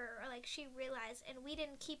impacted her, or, like, she realized, and we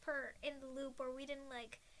didn't keep her in the loop, or we didn't,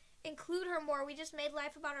 like, include her more. We just made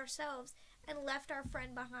life about ourselves and left our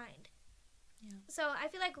friend behind. Yeah. So I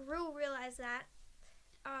feel like Rue realized that.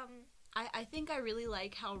 I think I really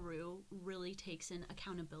like how Rue really takes in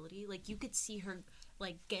accountability. Like, you could see her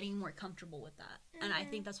like getting more comfortable with that. And I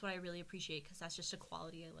think that's what I really appreciate, because that's just a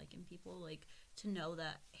quality I like in people, like to know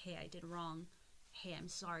that, hey, I did wrong, hey, I'm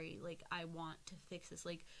sorry, like I want to fix this,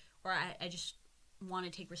 like, or I just want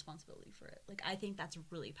to take responsibility for it. Like I think that's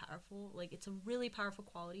really powerful. Like it's a really powerful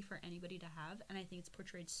quality for anybody to have, and I think it's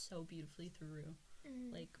portrayed so beautifully through Rue.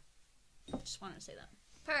 Like, just wanted to say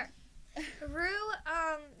that. Rue,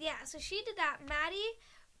 yeah, so she did that.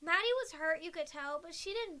 Maddie was hurt, you could tell, but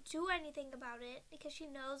she didn't do anything about it because she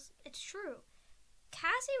knows it's true.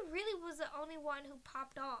 Cassie really was the only one who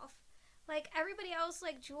popped off. Like, everybody else,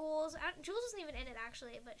 like Jules wasn't even in it,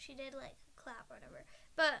 actually, but she did, like, clap or whatever.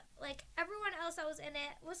 But, like, everyone else that was in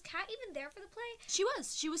it, was Kat even there for the play? She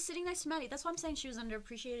was sitting next to Maddie. That's why I'm saying she was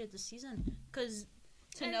underappreciated this season. Because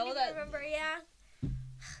I didn't remember, yeah.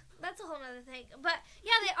 That's a whole other thing. But,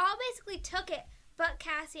 yeah, they all basically took it, but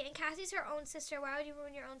Cassie. And Cassie's her own sister. Why would you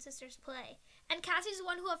ruin your own sister's play? And Cassie's the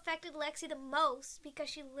one who affected Lexi the most because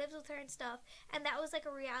she lives with her and stuff. And that was like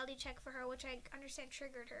a reality check for her, which I understand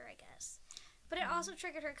triggered her, I guess. But it also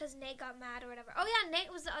triggered her because Nate got mad or whatever. Oh, yeah, Nate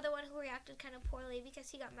was the other one who reacted kind of poorly because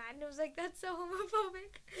he got mad. And it was like, that's so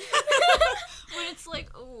homophobic. When it's like,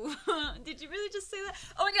 oh, did you really just say that?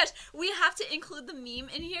 Oh, my gosh, we have to include the meme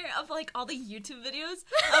in here of, like, all the YouTube videos.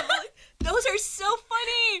 Of, like, those are so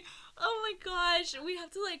funny. Oh, my gosh. We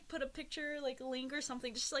have to, like, put a picture, like, a link or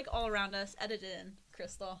something, just, like, all around us. Edit it in,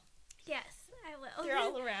 Crystal. Yes, I will. They're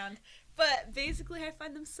all around. But basically, I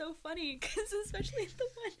find them so funny, because especially the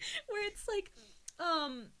one where it's like,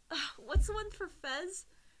 what's the one for Fez?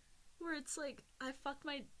 Where it's like, I fucked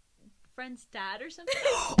my friend's dad or something.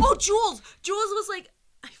 Oh, Jules! Jules was like,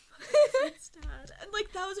 I fucked my friend's dad. And,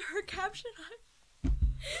 like, that was her caption.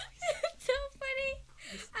 It's so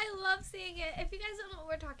funny. I love seeing it. If you guys don't know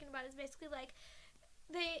what we're talking about, it's basically like,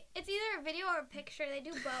 it's either a video or a picture. They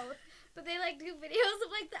do both. But they, like, do videos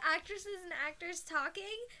of, like, the actresses and actors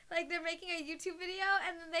talking. Like, they're making a YouTube video,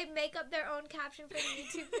 and then they make up their own caption for the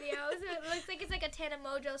YouTube video. So it looks like it's, like, a Tana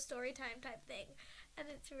Mojo story time type thing. And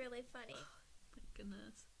it's really funny. Oh, my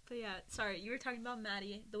goodness. But, yeah, sorry, you were talking about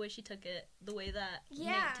Maddie, the way she took it, the way that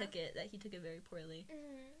Nate took it, that he took it very poorly.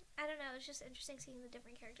 I don't know. It's just interesting seeing the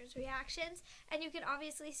different characters' reactions. And you can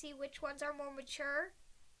obviously see which ones are more mature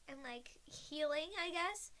and, like, healing, I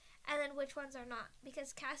guess. And then which ones are not.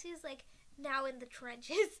 Because Cassie is, like, now in the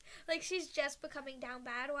trenches. Like, she's just becoming down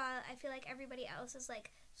bad, while I feel like everybody else is,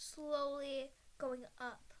 like, slowly going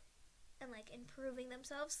up and, like, improving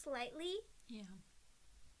themselves slightly. Yeah.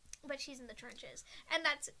 But she's in the trenches. And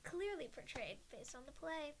that's clearly portrayed based on the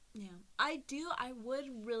play. Yeah. I would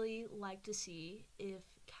really like to see if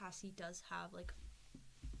Cassie does have, like,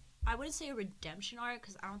 I wouldn't say a redemption arc,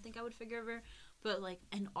 because I don't think I would forgive her, but, like,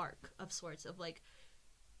 an arc of sorts of, like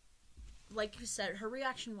you said, her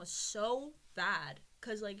reaction was so bad,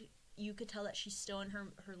 because, like, you could tell that she's still in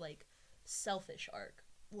her like, selfish arc.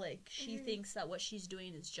 Like, she thinks that what she's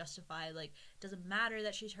doing is justified. Like, it doesn't matter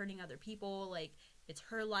that she's hurting other people. Like, it's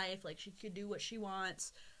her life. Like, she could do what she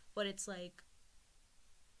wants. But it's, like,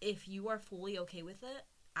 if you are fully okay with it,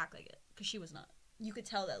 act like it. Because she was not. You could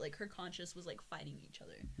tell that, like, her conscience was, like, fighting each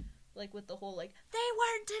other. Like, with the whole, like, they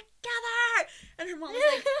weren't together! And her mom was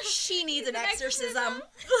like, she needs an exorcism.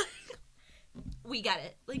 We get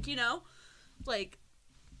it. Like, you know? Like,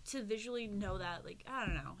 to visually know that, like, I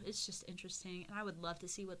don't know. It's just interesting. And I would love to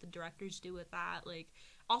see what the directors do with that. Like,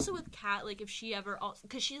 also with Kat, like, if she ever,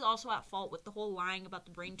 because she's also at fault with the whole lying about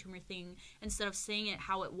the brain tumor thing instead of saying it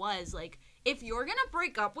how it was. Like, if you're gonna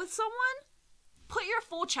break up with someone, put your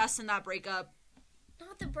full chest in that breakup.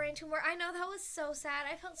 Not the brain tumor. I know, that was so sad.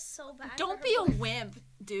 I felt so bad. Don't be a wimp,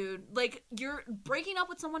 dude. Like, you're breaking up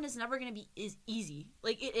with someone is never gonna be easy.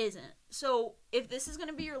 Like, it isn't. So, if this is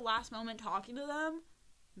gonna be your last moment talking to them,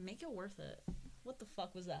 make it worth it. What the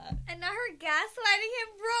fuck was that? And now her gaslighting him,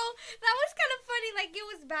 bro. That was kind of funny. Like,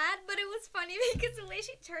 it was bad, but it was funny because the way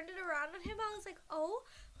she turned it around on him, I was like, oh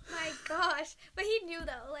my gosh. But he knew,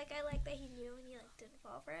 though. Like, I like that he knew and he, like, didn't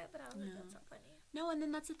fall for it. But I was like, that's so funny. No, and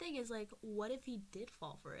then that's the thing is, like, what if he did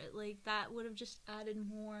fall for it? Like, that would have just added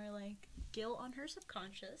more, like, guilt on her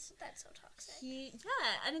subconscious. That's so toxic.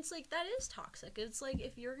 Yeah, and it's like, that is toxic. It's like,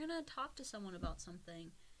 if you're gonna talk to someone about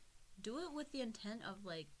something, do it with the intent of,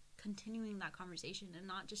 like, continuing that conversation and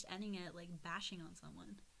not just ending it, like, bashing on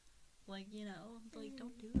someone. Like, you know, like,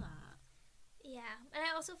 don't do that. Yeah, and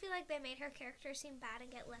I also feel like they made her character seem bad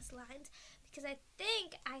and get less lines because I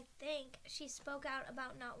think she spoke out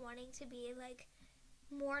about not wanting to be, like,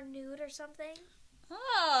 more nude or something.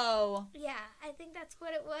 Oh. Yeah, I think that's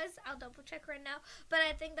what it was. I'll double check right now. But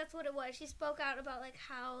I think that's what it was. She spoke out about, like,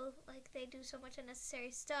 how, like, they do so much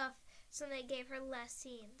unnecessary stuff, so they gave her less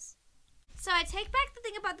scenes. So I take back the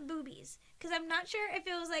thing about the boobies, because I'm not sure if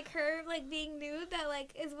it was like her like being nude that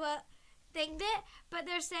like is what thinged it, but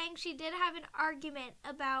they're saying she did have an argument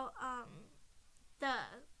about the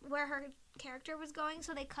where her character was going,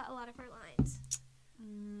 so they cut a lot of her lines.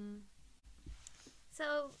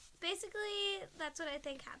 So basically, that's what I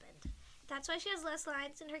think happened. That's why she has less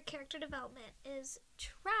lines, and her character development is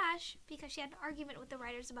trash because she had an argument with the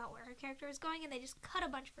writers about where her character is going, and they just cut a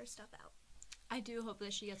bunch of her stuff out. I do hope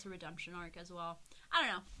that she gets a redemption arc as well. I don't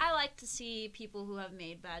know. I like to see people who have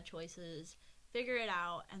made bad choices figure it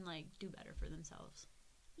out and, like, do better for themselves.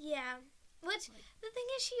 Yeah. Which, the thing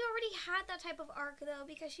is, she already had that type of arc, though,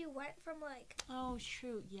 because she went from, like... Oh,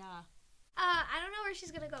 shoot, yeah. I don't know where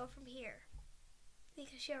she's gonna go from here.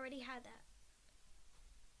 Because she already had that.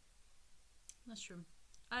 That's true.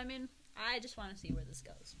 I mean, I just want to see where this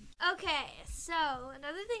goes. Okay, so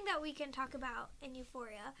another thing that we can talk about in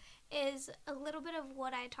Euphoria is a little bit of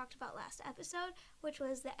what I talked about last episode, which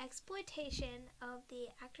was the exploitation of the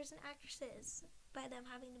actors and actresses by them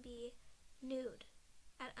having to be nude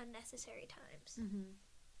at unnecessary times. Mm-hmm.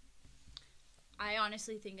 I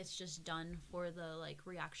honestly think it's just done for the, like,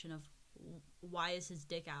 reaction of why is his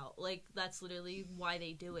dick out? Like, that's literally why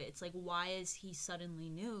they do it. It's like, why is he suddenly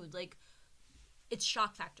nude? Like, it's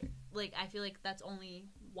shock factor. Like, I feel like that's only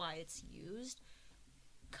why it's used.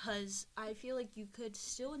 Because I feel like you could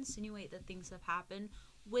still insinuate that things have happened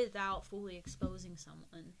without fully exposing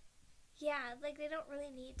someone. Yeah, like, they don't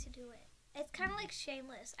really need to do it. It's kind of like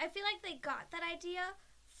Shameless. I feel like they got that idea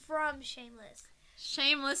from Shameless.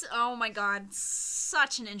 Shameless, oh my god,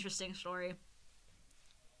 such an interesting story.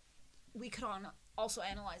 We could also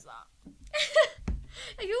analyze that.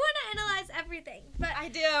 You want to analyze everything, but I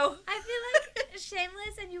do. I feel like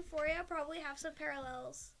Shameless and Euphoria probably have some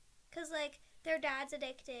parallels. Because, like, their dad's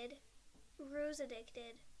addicted, Rue's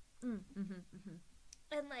addicted,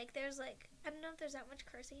 and, like, there's, like, I don't know if there's that much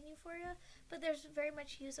cursing in Euphoria, but there's very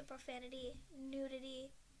much use of profanity,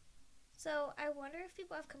 nudity. So I wonder if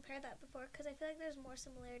people have compared that before, because I feel like there's more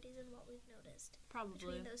similarities in what we've noticed. Probably.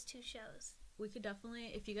 Between those two shows. We could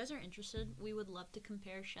definitely, if you guys are interested, we would love to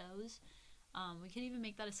compare shows. We could even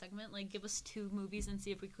make that a segment, like, give us 2 movies and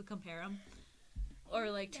see if we could compare them.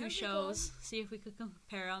 Or, like, 2 shows, cool. See if we could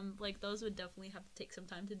compare them. Like, those would definitely have to take some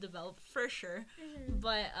time to develop, for sure. Mm-hmm.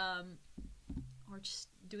 But, we're just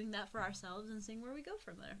doing that for ourselves and seeing where we go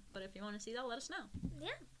from there. But if you want to see that, let us know.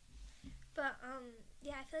 Yeah. But,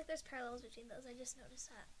 yeah, I feel like there's parallels between those. I just noticed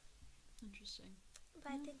that. Interesting.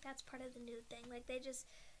 But I think that's part of the new thing. Like, they just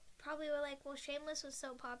probably were like, well, Shameless was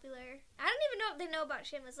so popular. I don't even know if they know about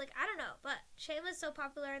Shameless. Like, I don't know. But Shameless is so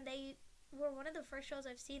popular, and they were one of the first shows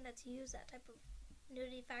I've seen that's used that type of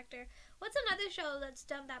nudity factor. What's another show that's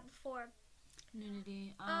done that before?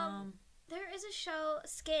 Nudity. There is a show,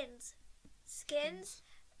 Skins. Skins,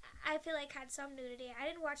 I feel like had some nudity. I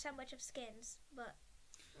didn't watch that much of Skins, but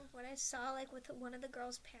what I saw, like, with one of the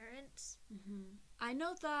girls' parents. Mm-hmm. I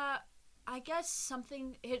know that, I guess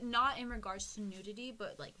something, not in regards to nudity,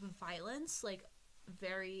 but, like, violence, like,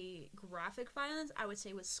 very graphic violence, I would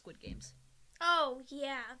say was Squid Games. Oh,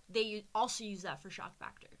 yeah. They also use that for shock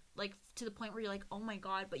factor. Like, to the point where you're like, oh my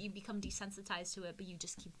god, but you become desensitized to it, but you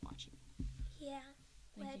just keep watching. Yeah.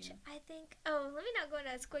 Which I think... Oh, let me not go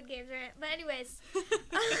into Squid Games rant. But anyways. What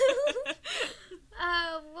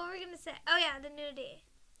were we going to say? Oh, yeah, the nudity.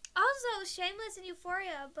 Also, Shameless and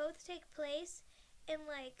Euphoria both take place in,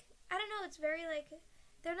 like... I don't know, it's very, like...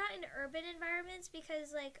 They're not in urban environments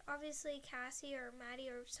because, like, obviously Cassie or Maddie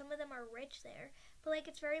or some of them are rich there. But, like,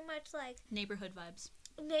 it's very much, like... Neighborhood vibes.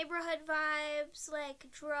 Neighborhood vibes,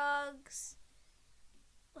 like, drugs,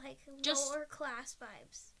 like, lower class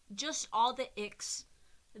vibes. Just all the icks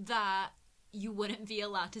that you wouldn't be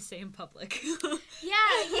allowed to say in public. Yeah.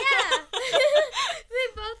 They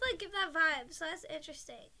both, like, give that vibe, so that's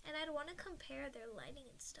interesting. And I'd want to compare their lighting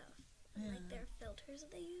and stuff. And, like, their filters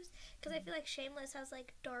that they use. Because I feel like Shameless has,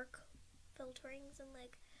 like, dark filterings and,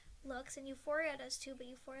 like, looks. And Euphoria does, too. But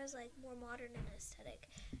Euphoria's, like, more modern and aesthetic.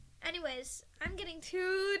 Anyways, I'm getting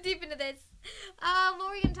too deep into this. What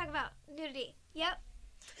were we going to talk about? Nudity. Yep.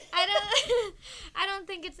 I don't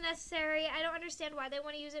think it's necessary. I don't understand why they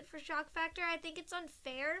want to use it for shock factor. I think it's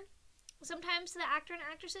unfair. Sometimes to the actor and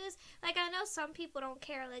actresses, like, I know some people don't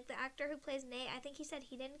care. Like, the actor who plays Nate, I think he said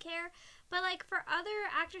he didn't care. But, like, for other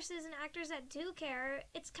actresses and actors that do care,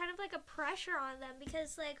 it's kind of like a pressure on them.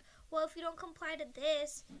 Because, like, well, if you don't comply to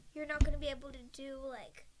this, you're not going to be able to do,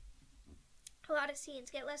 like, a lot of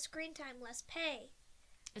scenes, get less screen time, less pay.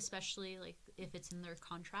 Especially, like, if it's in their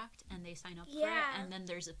contract and they sign up for it, and then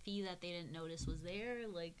there's a fee that they didn't notice was there,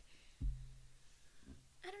 like...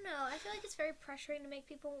 I don't know. know. I feel like it's very pressuring to make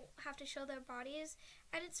people have to show their bodies,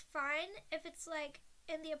 and it's fine if it's like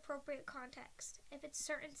in the appropriate context. If it's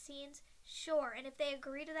certain scenes, sure. And if they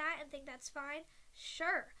agree to that and think that's fine,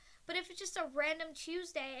 sure. But if it's just a random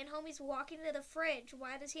Tuesday and homie's walking to the fridge,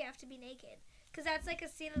 why does he have to be naked? Because that's like a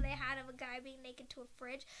scene that they had of a guy being naked to a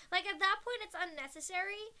fridge. Like, at that point, it's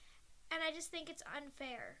unnecessary, and I just think it's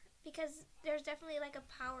unfair. Because there's definitely like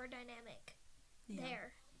a power dynamic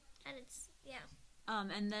there. And it's, yeah.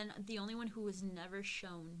 And then the only one who was never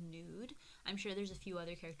shown nude, I'm sure there's a few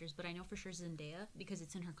other characters, but I know for sure Zendaya, because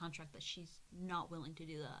it's in her contract that she's not willing to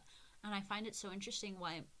do that. And I find it so interesting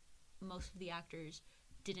why most of the actors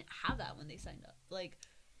didn't have that when they signed up. Like,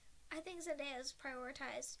 I think Zendaya's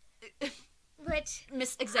prioritized. Which,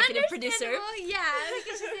 Miss Executive Producer. Yeah,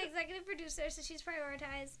 because she's the executive producer, so she's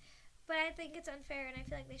prioritized. But I think it's unfair, and I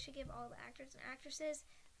feel like they should give all the actors and actresses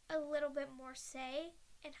a little bit more say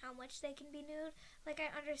in how much they can be nude. Like,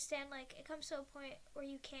 I understand, like, it comes to a point where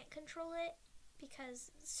you can't control it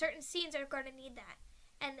because certain scenes are going to need that.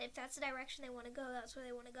 And if that's the direction they want to go, that's where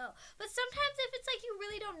they want to go. But sometimes if it's like you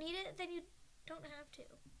really don't need it, then you don't have to.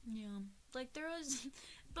 Yeah. Like, there was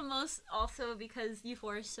the most, also because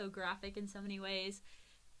Euphoria is so graphic in so many ways,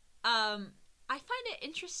 I find it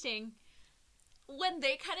interesting when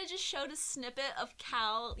they kind of just showed a snippet of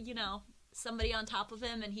Cal, you know, somebody on top of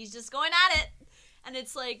him, and he's just going at it. And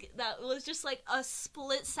it's like, that was just like a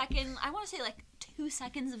split second, I want to say like 2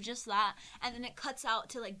 seconds of just that, and then it cuts out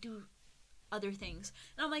to like do other things.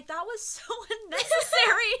 And I'm like, that was so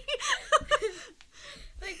unnecessary.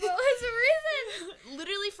 Like, what was the reason?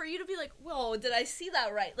 Literally for you to be like, whoa, did I see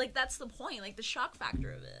that right? Like, that's the point, like the shock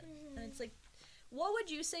factor of it. Mm-hmm. And it's like, what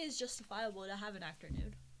would you say is justifiable to have an actor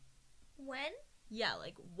nude? When? Yeah,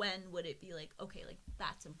 like, when would it be like, okay, like,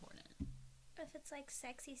 that's important? If it's like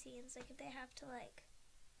sexy scenes, like if they have to like,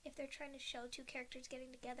 if they're trying to show two characters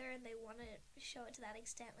getting together and they want to show it to that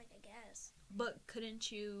extent, like, I guess. But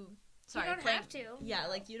couldn't you... Sorry, you don't have to. Yeah,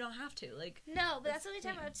 like, you don't have to. Like, no, but that's the only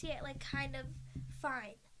time I would see it, like, kind of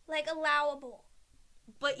fine. Like, allowable.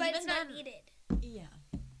 But even it's then, not needed. Yeah.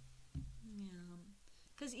 Yeah.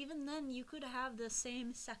 Because even then, you could have the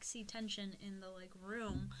same sexy tension in the, like,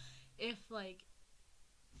 room if, like,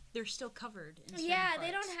 they're still covered in certain parts.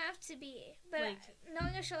 They don't have to be. But like,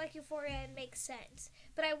 knowing a show like Euphoria, it makes sense.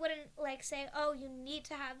 But I wouldn't, like, say, oh, you need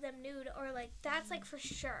to have them nude, or, like, that's, like, for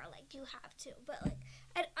sure. Like, you have to. But, like,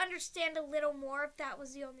 I'd understand a little more if that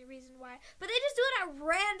was the only reason why. But they just do it at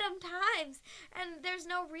random times, and there's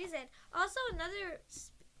no reason. Also, another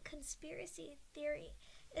conspiracy theory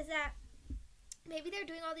is that maybe they're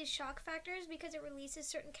doing all these shock factors because it releases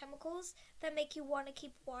certain chemicals that make you want to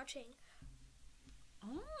keep watching.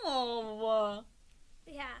 Oh.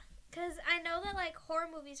 Yeah, because I know that, like, horror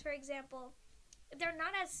movies, for example, they're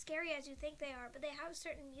not as scary as you think they are, but they have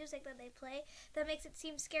certain music that they play that makes it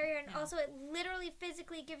seem scarier, and also it literally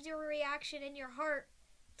physically gives you a reaction in your heart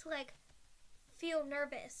to, like, feel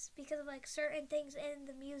nervous because of, like, certain things in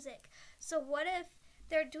the music. So what if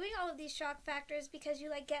they're doing all of these shock factors because you,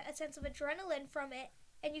 like, get a sense of adrenaline from it,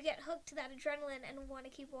 and you get hooked to that adrenaline and want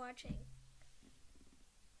to keep watching?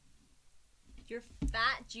 Your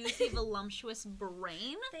fat, juicy, voluptuous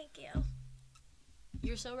brain? Thank you.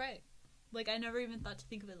 You're so right. Like, I never even thought to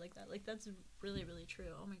think of it like that. Like, that's really, really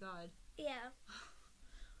true. Oh, my God. Yeah.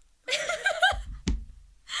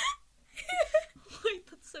 Wait,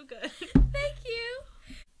 that's so good. Thank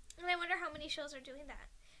you. And I wonder how many shows are doing that.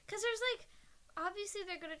 Because there's, like, obviously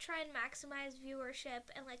they're going to try and maximize viewership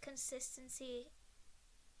and, like, consistency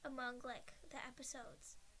among, like, the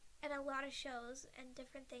episodes. And a lot of shows and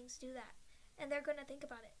different things do that. And they're going to think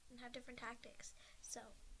about it and have different tactics. So,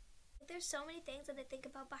 there's so many things that they think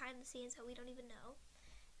about behind the scenes that we don't even know.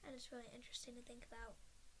 And it's really interesting to think about.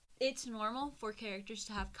 It's normal for characters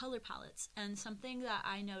to have color palettes. And something that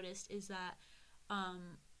I noticed is that,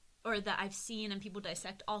 or that I've seen and people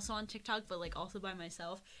dissect also on TikTok, but, like, also by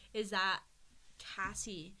myself, is that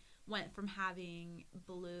Cassie went from having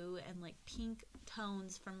blue and, like, pink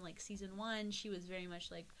tones from, like, season 1. She was very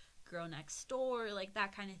much, like, girl next door, like,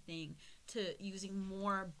 that kind of thing, to using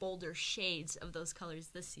more bolder shades of those colors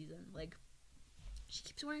this season. Like, she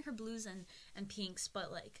keeps wearing her blues and pinks,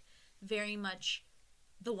 but, like, very much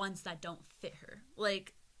the ones that don't fit her.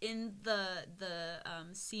 Like, in the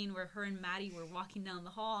scene where her and Maddie were walking down the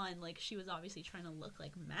hall, and, like, she was obviously trying to look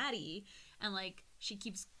like Maddie, and, like, she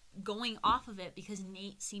keeps going off of it because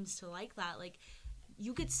Nate seems to like that. Like,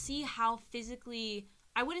 you could see how physically,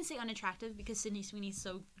 I wouldn't say unattractive because Sydney Sweeney's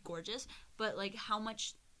so gorgeous, but, like, how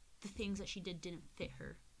much the things that she did didn't fit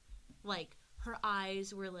her. Like, her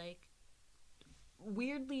eyes were, like,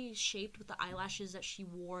 weirdly shaped with the eyelashes that she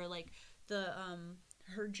wore. Like,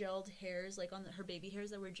 her gelled hairs, like on her baby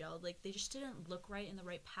hairs that were gelled, like they just didn't look right in the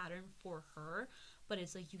right pattern for her. But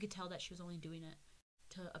it's like you could tell that she was only doing it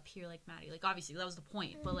to appear like Maddie. Like obviously that was the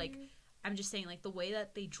point, but like I'm just saying, like the way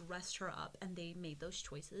that they dressed her up and they made those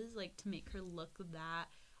choices, like to make her look that,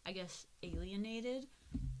 I guess, alienated,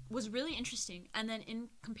 was really interesting. And then in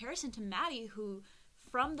comparison to Maddie, who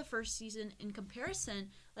from the first season, in comparison,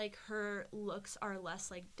 like her looks are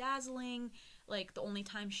less like dazzling. Like the only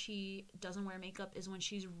time she doesn't wear makeup is when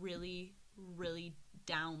she's really, really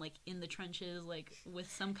down, like in the trenches, like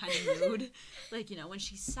with some kind of mood. Like, you know, when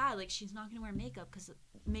she's sad, like she's not gonna wear makeup because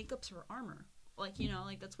makeup's her armor. Like, you know,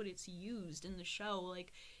 like that's what it's used in the show.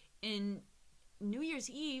 Like in New Year's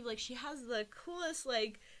Eve, like she has the coolest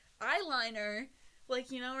like eyeliner,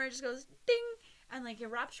 like, you know, where it just goes ding, and like it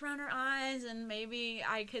wraps around her eyes, and maybe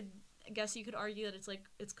I guess you could argue that it's like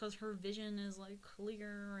it's because her vision is like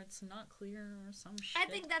clear, or it's not clear, or some shit. I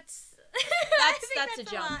think that's that's a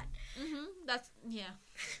joke. That's yeah.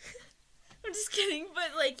 I'm just kidding,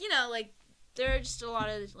 but like, you know, like there are just a lot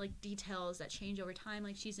of like details that change over time.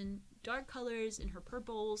 Like she's in dark colors, in her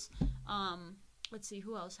purples. Let's see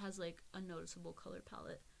who else has like a noticeable color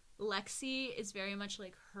palette. Lexi is very much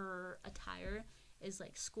like her attire is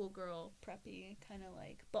like schoolgirl preppy kind of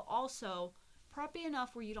like, but also preppy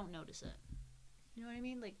enough where you don't notice it. You know what I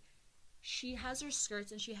mean? Like she has her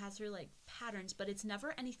skirts and she has her like patterns, but it's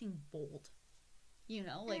never anything bold. You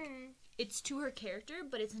know, like it's to her character,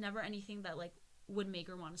 but it's never anything that like would make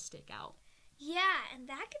her want to stick out. Yeah, and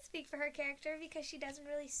that could speak for her character because she doesn't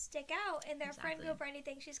really stick out in their friend group or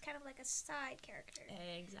anything. She's kind of like a side character.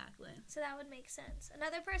 Exactly. So that would make sense.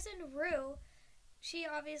 Another person, Rue, she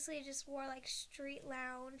obviously just wore like street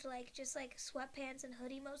lounge, like just like sweatpants and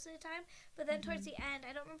hoodie most of the time. But then towards the end,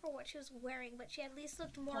 I don't remember what she was wearing, but she at least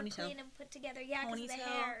looked more clean and put together. Yeah, because of the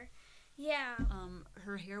hair. Yeah.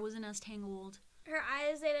 Her hair wasn't as tangled. Her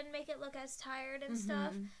eyes, they didn't make it look as tired and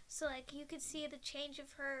stuff. So, like, you could see the change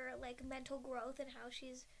of her, like, mental growth and how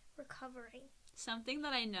she's recovering. Something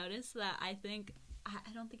that I noticed that I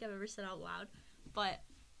don't think I've ever said out loud, but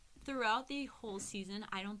throughout the whole season,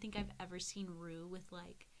 I don't think I've ever seen Rue with,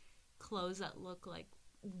 like, clothes that look, like,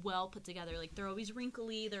 well put together. Like, they're always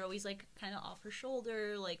wrinkly, they're always, like, kind of off her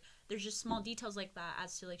shoulder. Like, there's just small details like that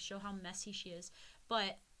as to, like, show how messy she is.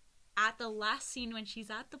 But at the last scene when she's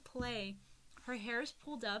at the play, her hair is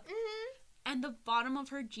pulled up, and the bottom of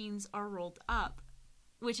her jeans are rolled up,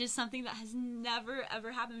 which is something that has never,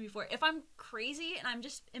 ever happened before. If I'm crazy and I'm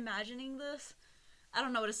just imagining this, I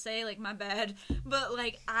don't know what to say, like, my bad, but,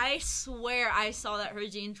 like, I swear I saw that her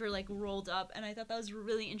jeans were, like, rolled up, and I thought that was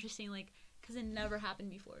really interesting, like, because it never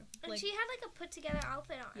happened before. And like, she had, like, a put-together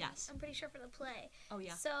outfit on. Yes. I'm pretty sure for the play. Oh,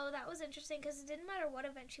 yeah. So that was interesting, because it didn't matter what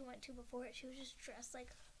event she went to before it. She was just dressed, like,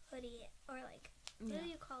 hoodie, or, like, what do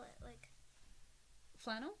you call it? Like,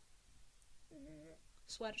 flannel?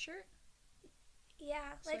 Sweatshirt? Yeah,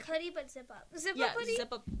 like hoodie but zip up. Zip up hoodie?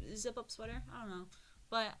 Zip up sweater. I don't know.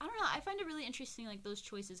 But I don't know. I find it really interesting, like, those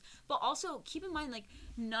choices. But also, keep in mind, like,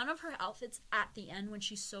 none of her outfits at the end when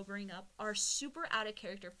she's sobering up are super out of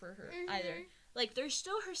character for her either. Like, they're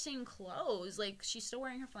still her same clothes. Like, she's still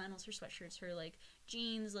wearing her flannels, her sweatshirts, her, like,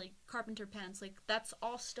 jeans, like, carpenter pants. Like, that's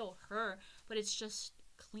all still her, but it's just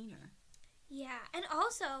cleaner. Yeah, and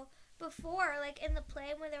also, before, like, in the play,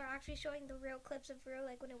 when they were actually showing the real clips of Rue,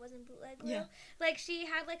 like, when it wasn't bootleg Rue, like, she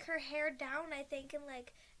had, like, her hair down, I think, and,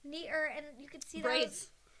 like, neater, and you could see braids.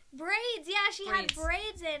 Braids, yeah, she had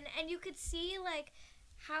braids in, and you could see, like,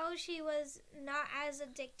 how she was not as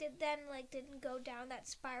addicted then, like, didn't go down that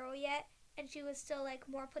spiral yet, and she was still, like,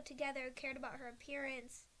 more put together, cared about her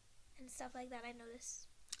appearance, and stuff like that, I noticed.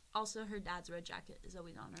 Also, her dad's red jacket is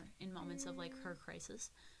always on her in moments of, like, her crisis.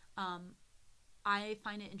 I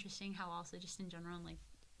find it interesting how also just in general in, like,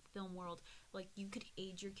 film world, like, you could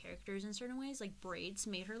age your characters in certain ways. Like, braids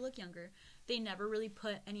made her look younger. They never really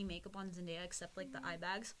put any makeup on Zendaya except, like, the eye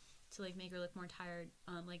bags to, like, make her look more tired.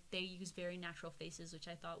 Like, they use very natural faces, which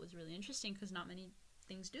I thought was really interesting because not many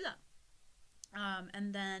things do that.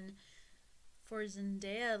 And then for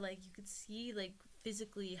Zendaya, like, you could see, like,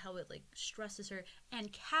 physically how it, like, stresses her.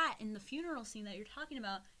 And Kat, in the funeral scene that you're talking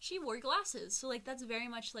about, she wore glasses. So, like, that's very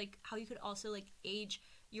much, like, how you could also, like, age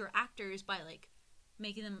your actors by, like,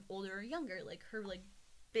 making them older or younger. Like, her, like,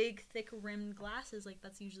 big, thick rimmed glasses, like,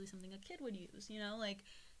 that's usually something a kid would use, you know? Like,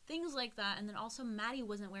 things like that. And then also Maddie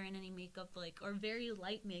wasn't wearing any makeup, like, or very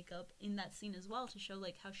light makeup in that scene as well to show,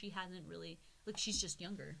 like, how she hasn't really, like, she's just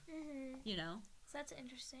younger, you know? So that's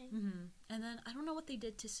interesting. And then I don't know what they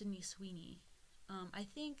did to Sydney Sweeney. I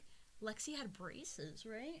think Lexi had braces,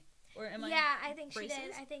 right? Or am I think braces? She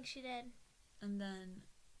did. I think she did. And then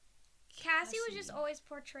Cassie was just always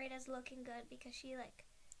portrayed as looking good because she, like,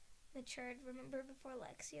 matured, remember, before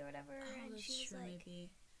Lexi or whatever, and that's she was, true, like,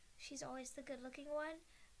 maybe. she's always the good-looking one.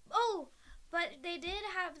 Oh, but they did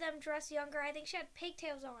have them dress younger. I think she had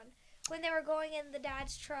pigtails on when they were going in the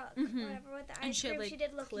dad's truck, or whatever, with the ice cream. Had, like, she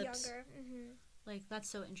did look clips. younger. Like, that's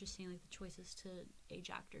so interesting, like, the choices to age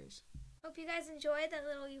actors. Hope you guys enjoyed that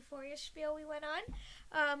little Euphoria spiel we went on.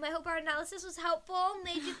 I hope our analysis was helpful,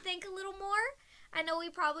 made you think a little more. I know we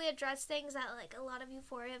probably addressed things that, like, a lot of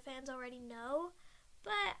Euphoria fans already know,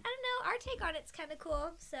 but I don't know, our take on it's kind of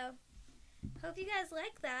cool, so hope you guys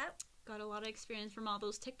like that. Got a lot of experience from all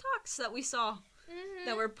those TikToks that we saw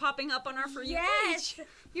that were popping up on our For You page.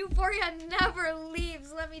 Euphoria never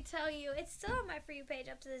leaves, let me tell you. It's still on my For You page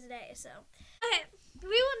up to this day, so. Okay, we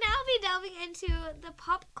will now be delving into the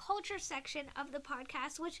pop culture section of the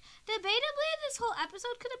podcast, which debatably this whole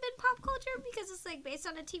episode could have been pop culture because it's, like, based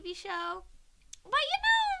on a TV show. But,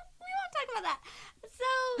 we won't talk about that.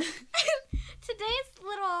 So, today's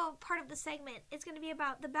little part of the segment is going to be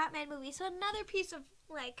about the Batman movie. So, another piece of,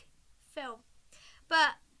 like, film.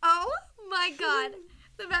 But, oh my god,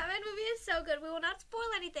 the Batman movie is so good. We will not spoil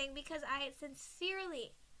anything because I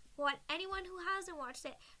sincerely want anyone who hasn't watched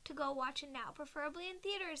it to go watch it now, preferably in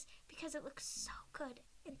theaters, because it looks so good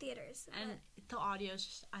in theaters. And the audio is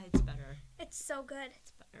just, it's better. It's so good.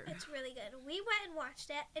 It's better. It's really good. We went and watched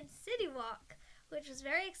it in City Walk, which was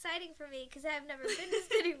very exciting for me because I've never been to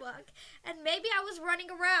City Walk. And maybe I was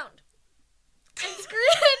running around and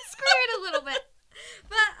screaming a little bit.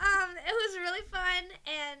 But it was really fun,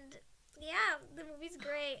 and yeah, the movie's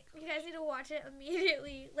great. You guys need to watch it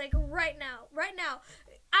immediately, like right now. Right now.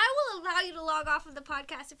 I will allow you to log off of the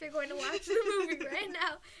podcast if you're going to watch the movie right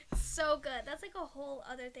now. It's so good. That's like a whole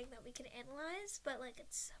other thing that we can analyze, but like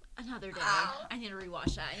it's so another day. I need to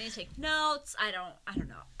rewatch that. I need to take notes. I don't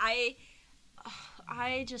know.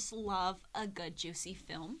 I just love a good juicy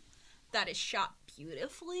film that is shot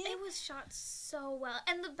beautifully. It was shot so well.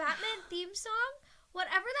 And the Batman theme song,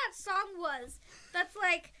 whatever that song was, that's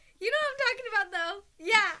like, you know what I'm talking about though?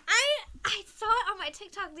 Yeah, I saw it on my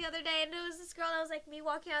TikTok the other day, and it was this girl that was like me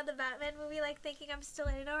walking out of the Batman movie, like thinking I'm still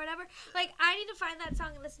in it or whatever. Like, I need to find that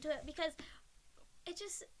song and listen to it because it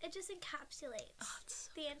just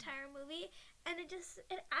encapsulates the entire movie, and it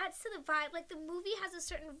adds to the vibe. Like, the movie has a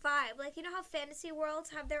certain vibe. Like, you know how fantasy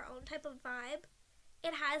worlds have their own type of vibe?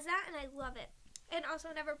 It has that, and I love it. And also,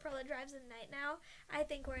 whenever Perla drives at night now, I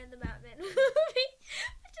think we're in the Batman movie.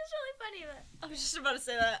 It's just really funny. But I was just about to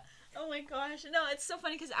say that. Oh my gosh. No, it's so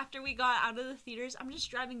funny because after we got out of the theaters, I'm just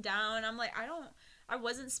driving down. I'm like, I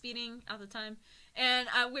wasn't speeding at the time. And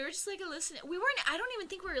we were just like listening. I don't even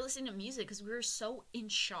think we were listening to music because we were so in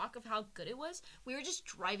shock of how good it was. We were just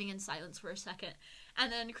driving in silence for a second.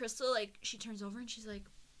 And then Crystal, like, she turns over and she's like,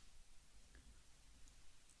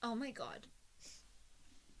 oh my god.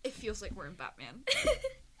 It feels like we're in Batman.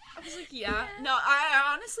 I was like, yeah. No,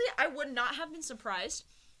 I honestly, I would not have been surprised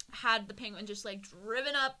had the Penguin just, like,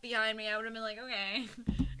 driven up behind me. I would have been like, okay.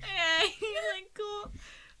 Okay. Like, cool.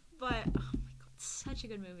 But, oh my god, such a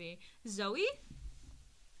good movie. Zoe?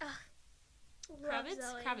 Kravitz?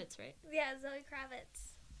 Zoe. Kravitz, right? Yeah, Zoe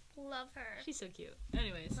Kravitz. Love her. She's so cute.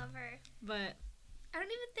 Anyways. Love her. But I don't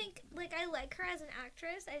even think, like, I like her as an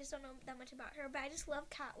actress. I just don't know that much about her. But I just love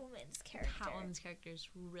Catwoman's character. Catwoman's character is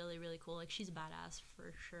really, really cool. Like, she's a badass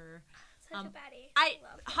for sure. Such a baddie.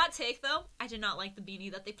 Hot take, though, I did not like the beanie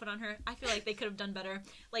that they put on her. I feel like they could have done better.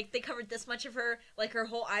 Like, they covered this much of her. Like, her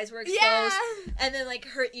whole eyes were exposed. Yeah. And then, like,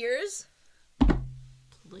 her ears.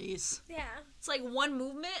 Please. Yeah. It's like one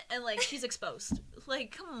movement and, like, she's exposed.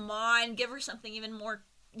 Like, come on. Give her something even more,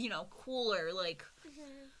 cooler. Like,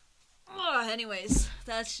 anyways,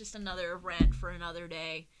 that's just another rant for another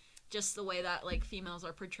day. Just the way that, like, females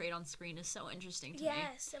are portrayed on screen is so interesting to me.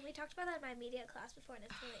 Yes, and we talked about that in my media class before, and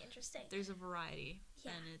it's really interesting. There's a variety.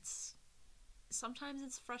 Yeah. And sometimes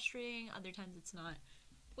it's frustrating, other times it's not.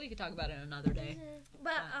 We could talk about it another day.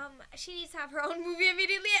 But she needs to have her own movie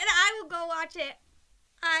immediately, and I will go watch it.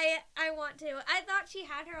 I want to. I thought she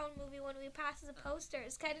had her own movie when we passed the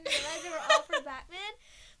posters. I didn't realize they were all for Batman.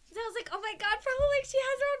 So I was like, oh my god, probably, like, she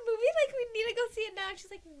has her own movie. Like, we need to go see it now. And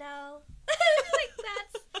she's like, no. Like,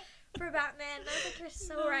 that's for Batman. I was like, you're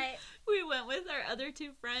so right. We went with our other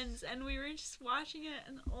two friends, and we were just watching it,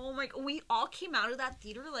 and oh my god, we all came out of that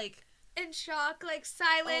theater, like, in shock, like,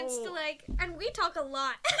 silenced, like, and we talk a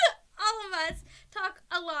lot. All of us talk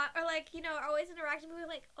a lot, or, like, are always interacting. We were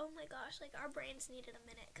like, oh my gosh, like, our brains needed a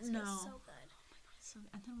minute, because it was so good. Oh my god,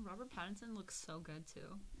 and then Robert Pattinson looks so good,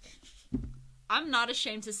 too. I'm not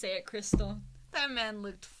ashamed to say it, Crystal. That man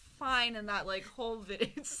looked fine in that, like, whole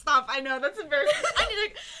video. Stop, I know, that's embarrassing. I'm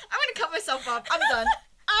gonna cut myself off. I'm done.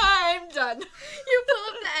 I'm done. You pull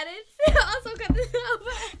up the edits. Also cut this out.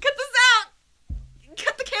 Cut this out.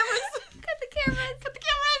 Cut the cameras. Cut the cameras. Cut the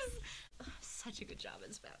cameras. Such a good job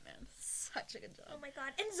as Batman. Such a good job. Oh my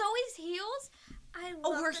god. And Zoe's heels. I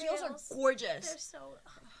love her heels are gorgeous. They're so...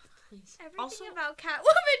 Please. Everything Also, about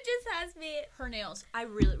Catwoman just has me... Her nails. I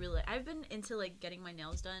really... I've been into, like, getting my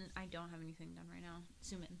nails done. I don't have anything done right now.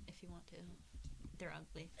 Zoom in if you want to. They're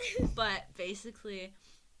ugly. But, basically,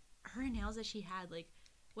 her nails that she had, like,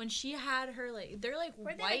 when she had her, like, they're, like,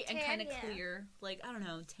 white and kind of clear. Like, I don't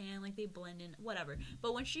know, tan, like, they blend in, whatever.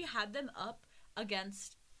 But when she had them up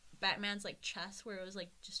against Batman's, like, chest, where it was,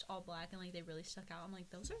 like, just all black and, like, they really stuck out, I'm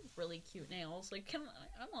like, those are really cute nails. Like,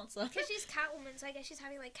 I want some. Because she's Catwoman, so I guess she's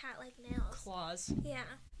having, like, cat-like nails. Claws. Yeah.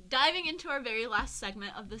 Diving into our very last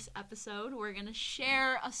segment of this episode, we're going to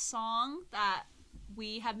share a song that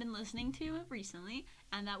we have been listening to recently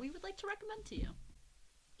and that we would like to recommend to you.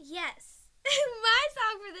 Yes. My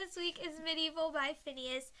song for this week is Medieval by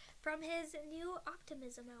Phineas from his new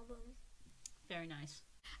Optimism album. Very nice.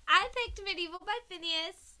 I picked Medieval by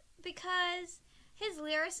Phineas because his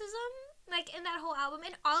lyricism, like, in that whole album,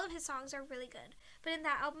 and all of his songs are really good, but in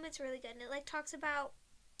that album it's really good, and it, like, talks about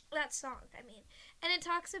that song, and it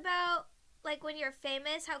talks about, like, when you're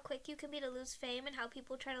famous, how quick you can be to lose fame, and how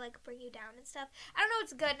people try to, like, bring you down and stuff. I don't know,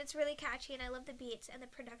 it's good, and it's really catchy, and I love the beats and the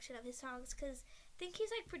production of his songs, because I think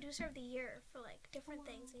he's, like, producer of the year for, like, different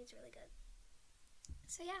things, and he's really good.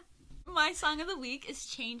 So, yeah. My song of the week is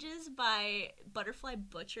Changes by Butterfly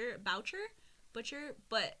Butcher,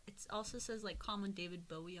 but it also says, like, Common David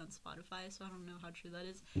Bowie on Spotify, so I don't know how true that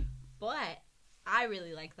is. But I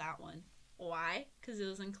really like that one. Why? Because it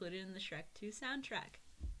was included in the Shrek 2 soundtrack.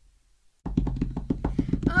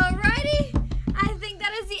 Alrighty, I think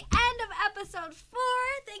that is the end of episode 4.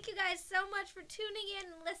 Thank you guys so much for tuning in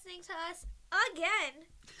and listening to us again.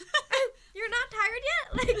 You're not tired yet?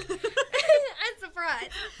 Like, I'm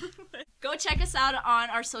surprised. Go check us out on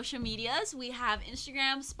our social medias. We have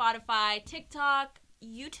Instagram, Spotify, TikTok,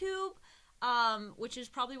 YouTube, which is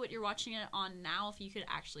probably what you're watching it on now if you could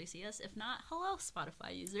actually see us. If not, hello,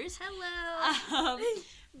 Spotify users. Hello.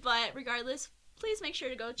 But regardless, please make sure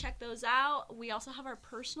to go check those out. We also have our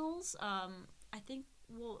personals. I think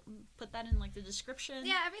we'll put that in, like, the description.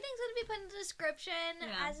 Yeah, everything's going to be put in the description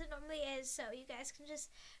as it normally is, so you guys can just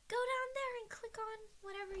go down there and click on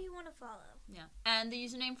whatever you want to follow. Yeah, and the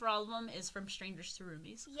username for all of them is From Strangers to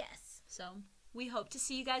Roomies. Yes. So we hope to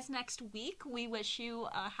see you guys next week. We wish you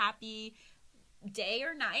a happy day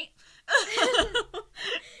or night.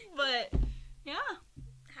 But, yeah.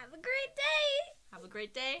 Have a great day. Have a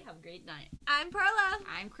great day. Have a great night. I'm Perla.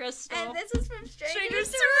 I'm Crystal. And this is From Strangers Strangers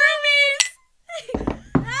to Roomies.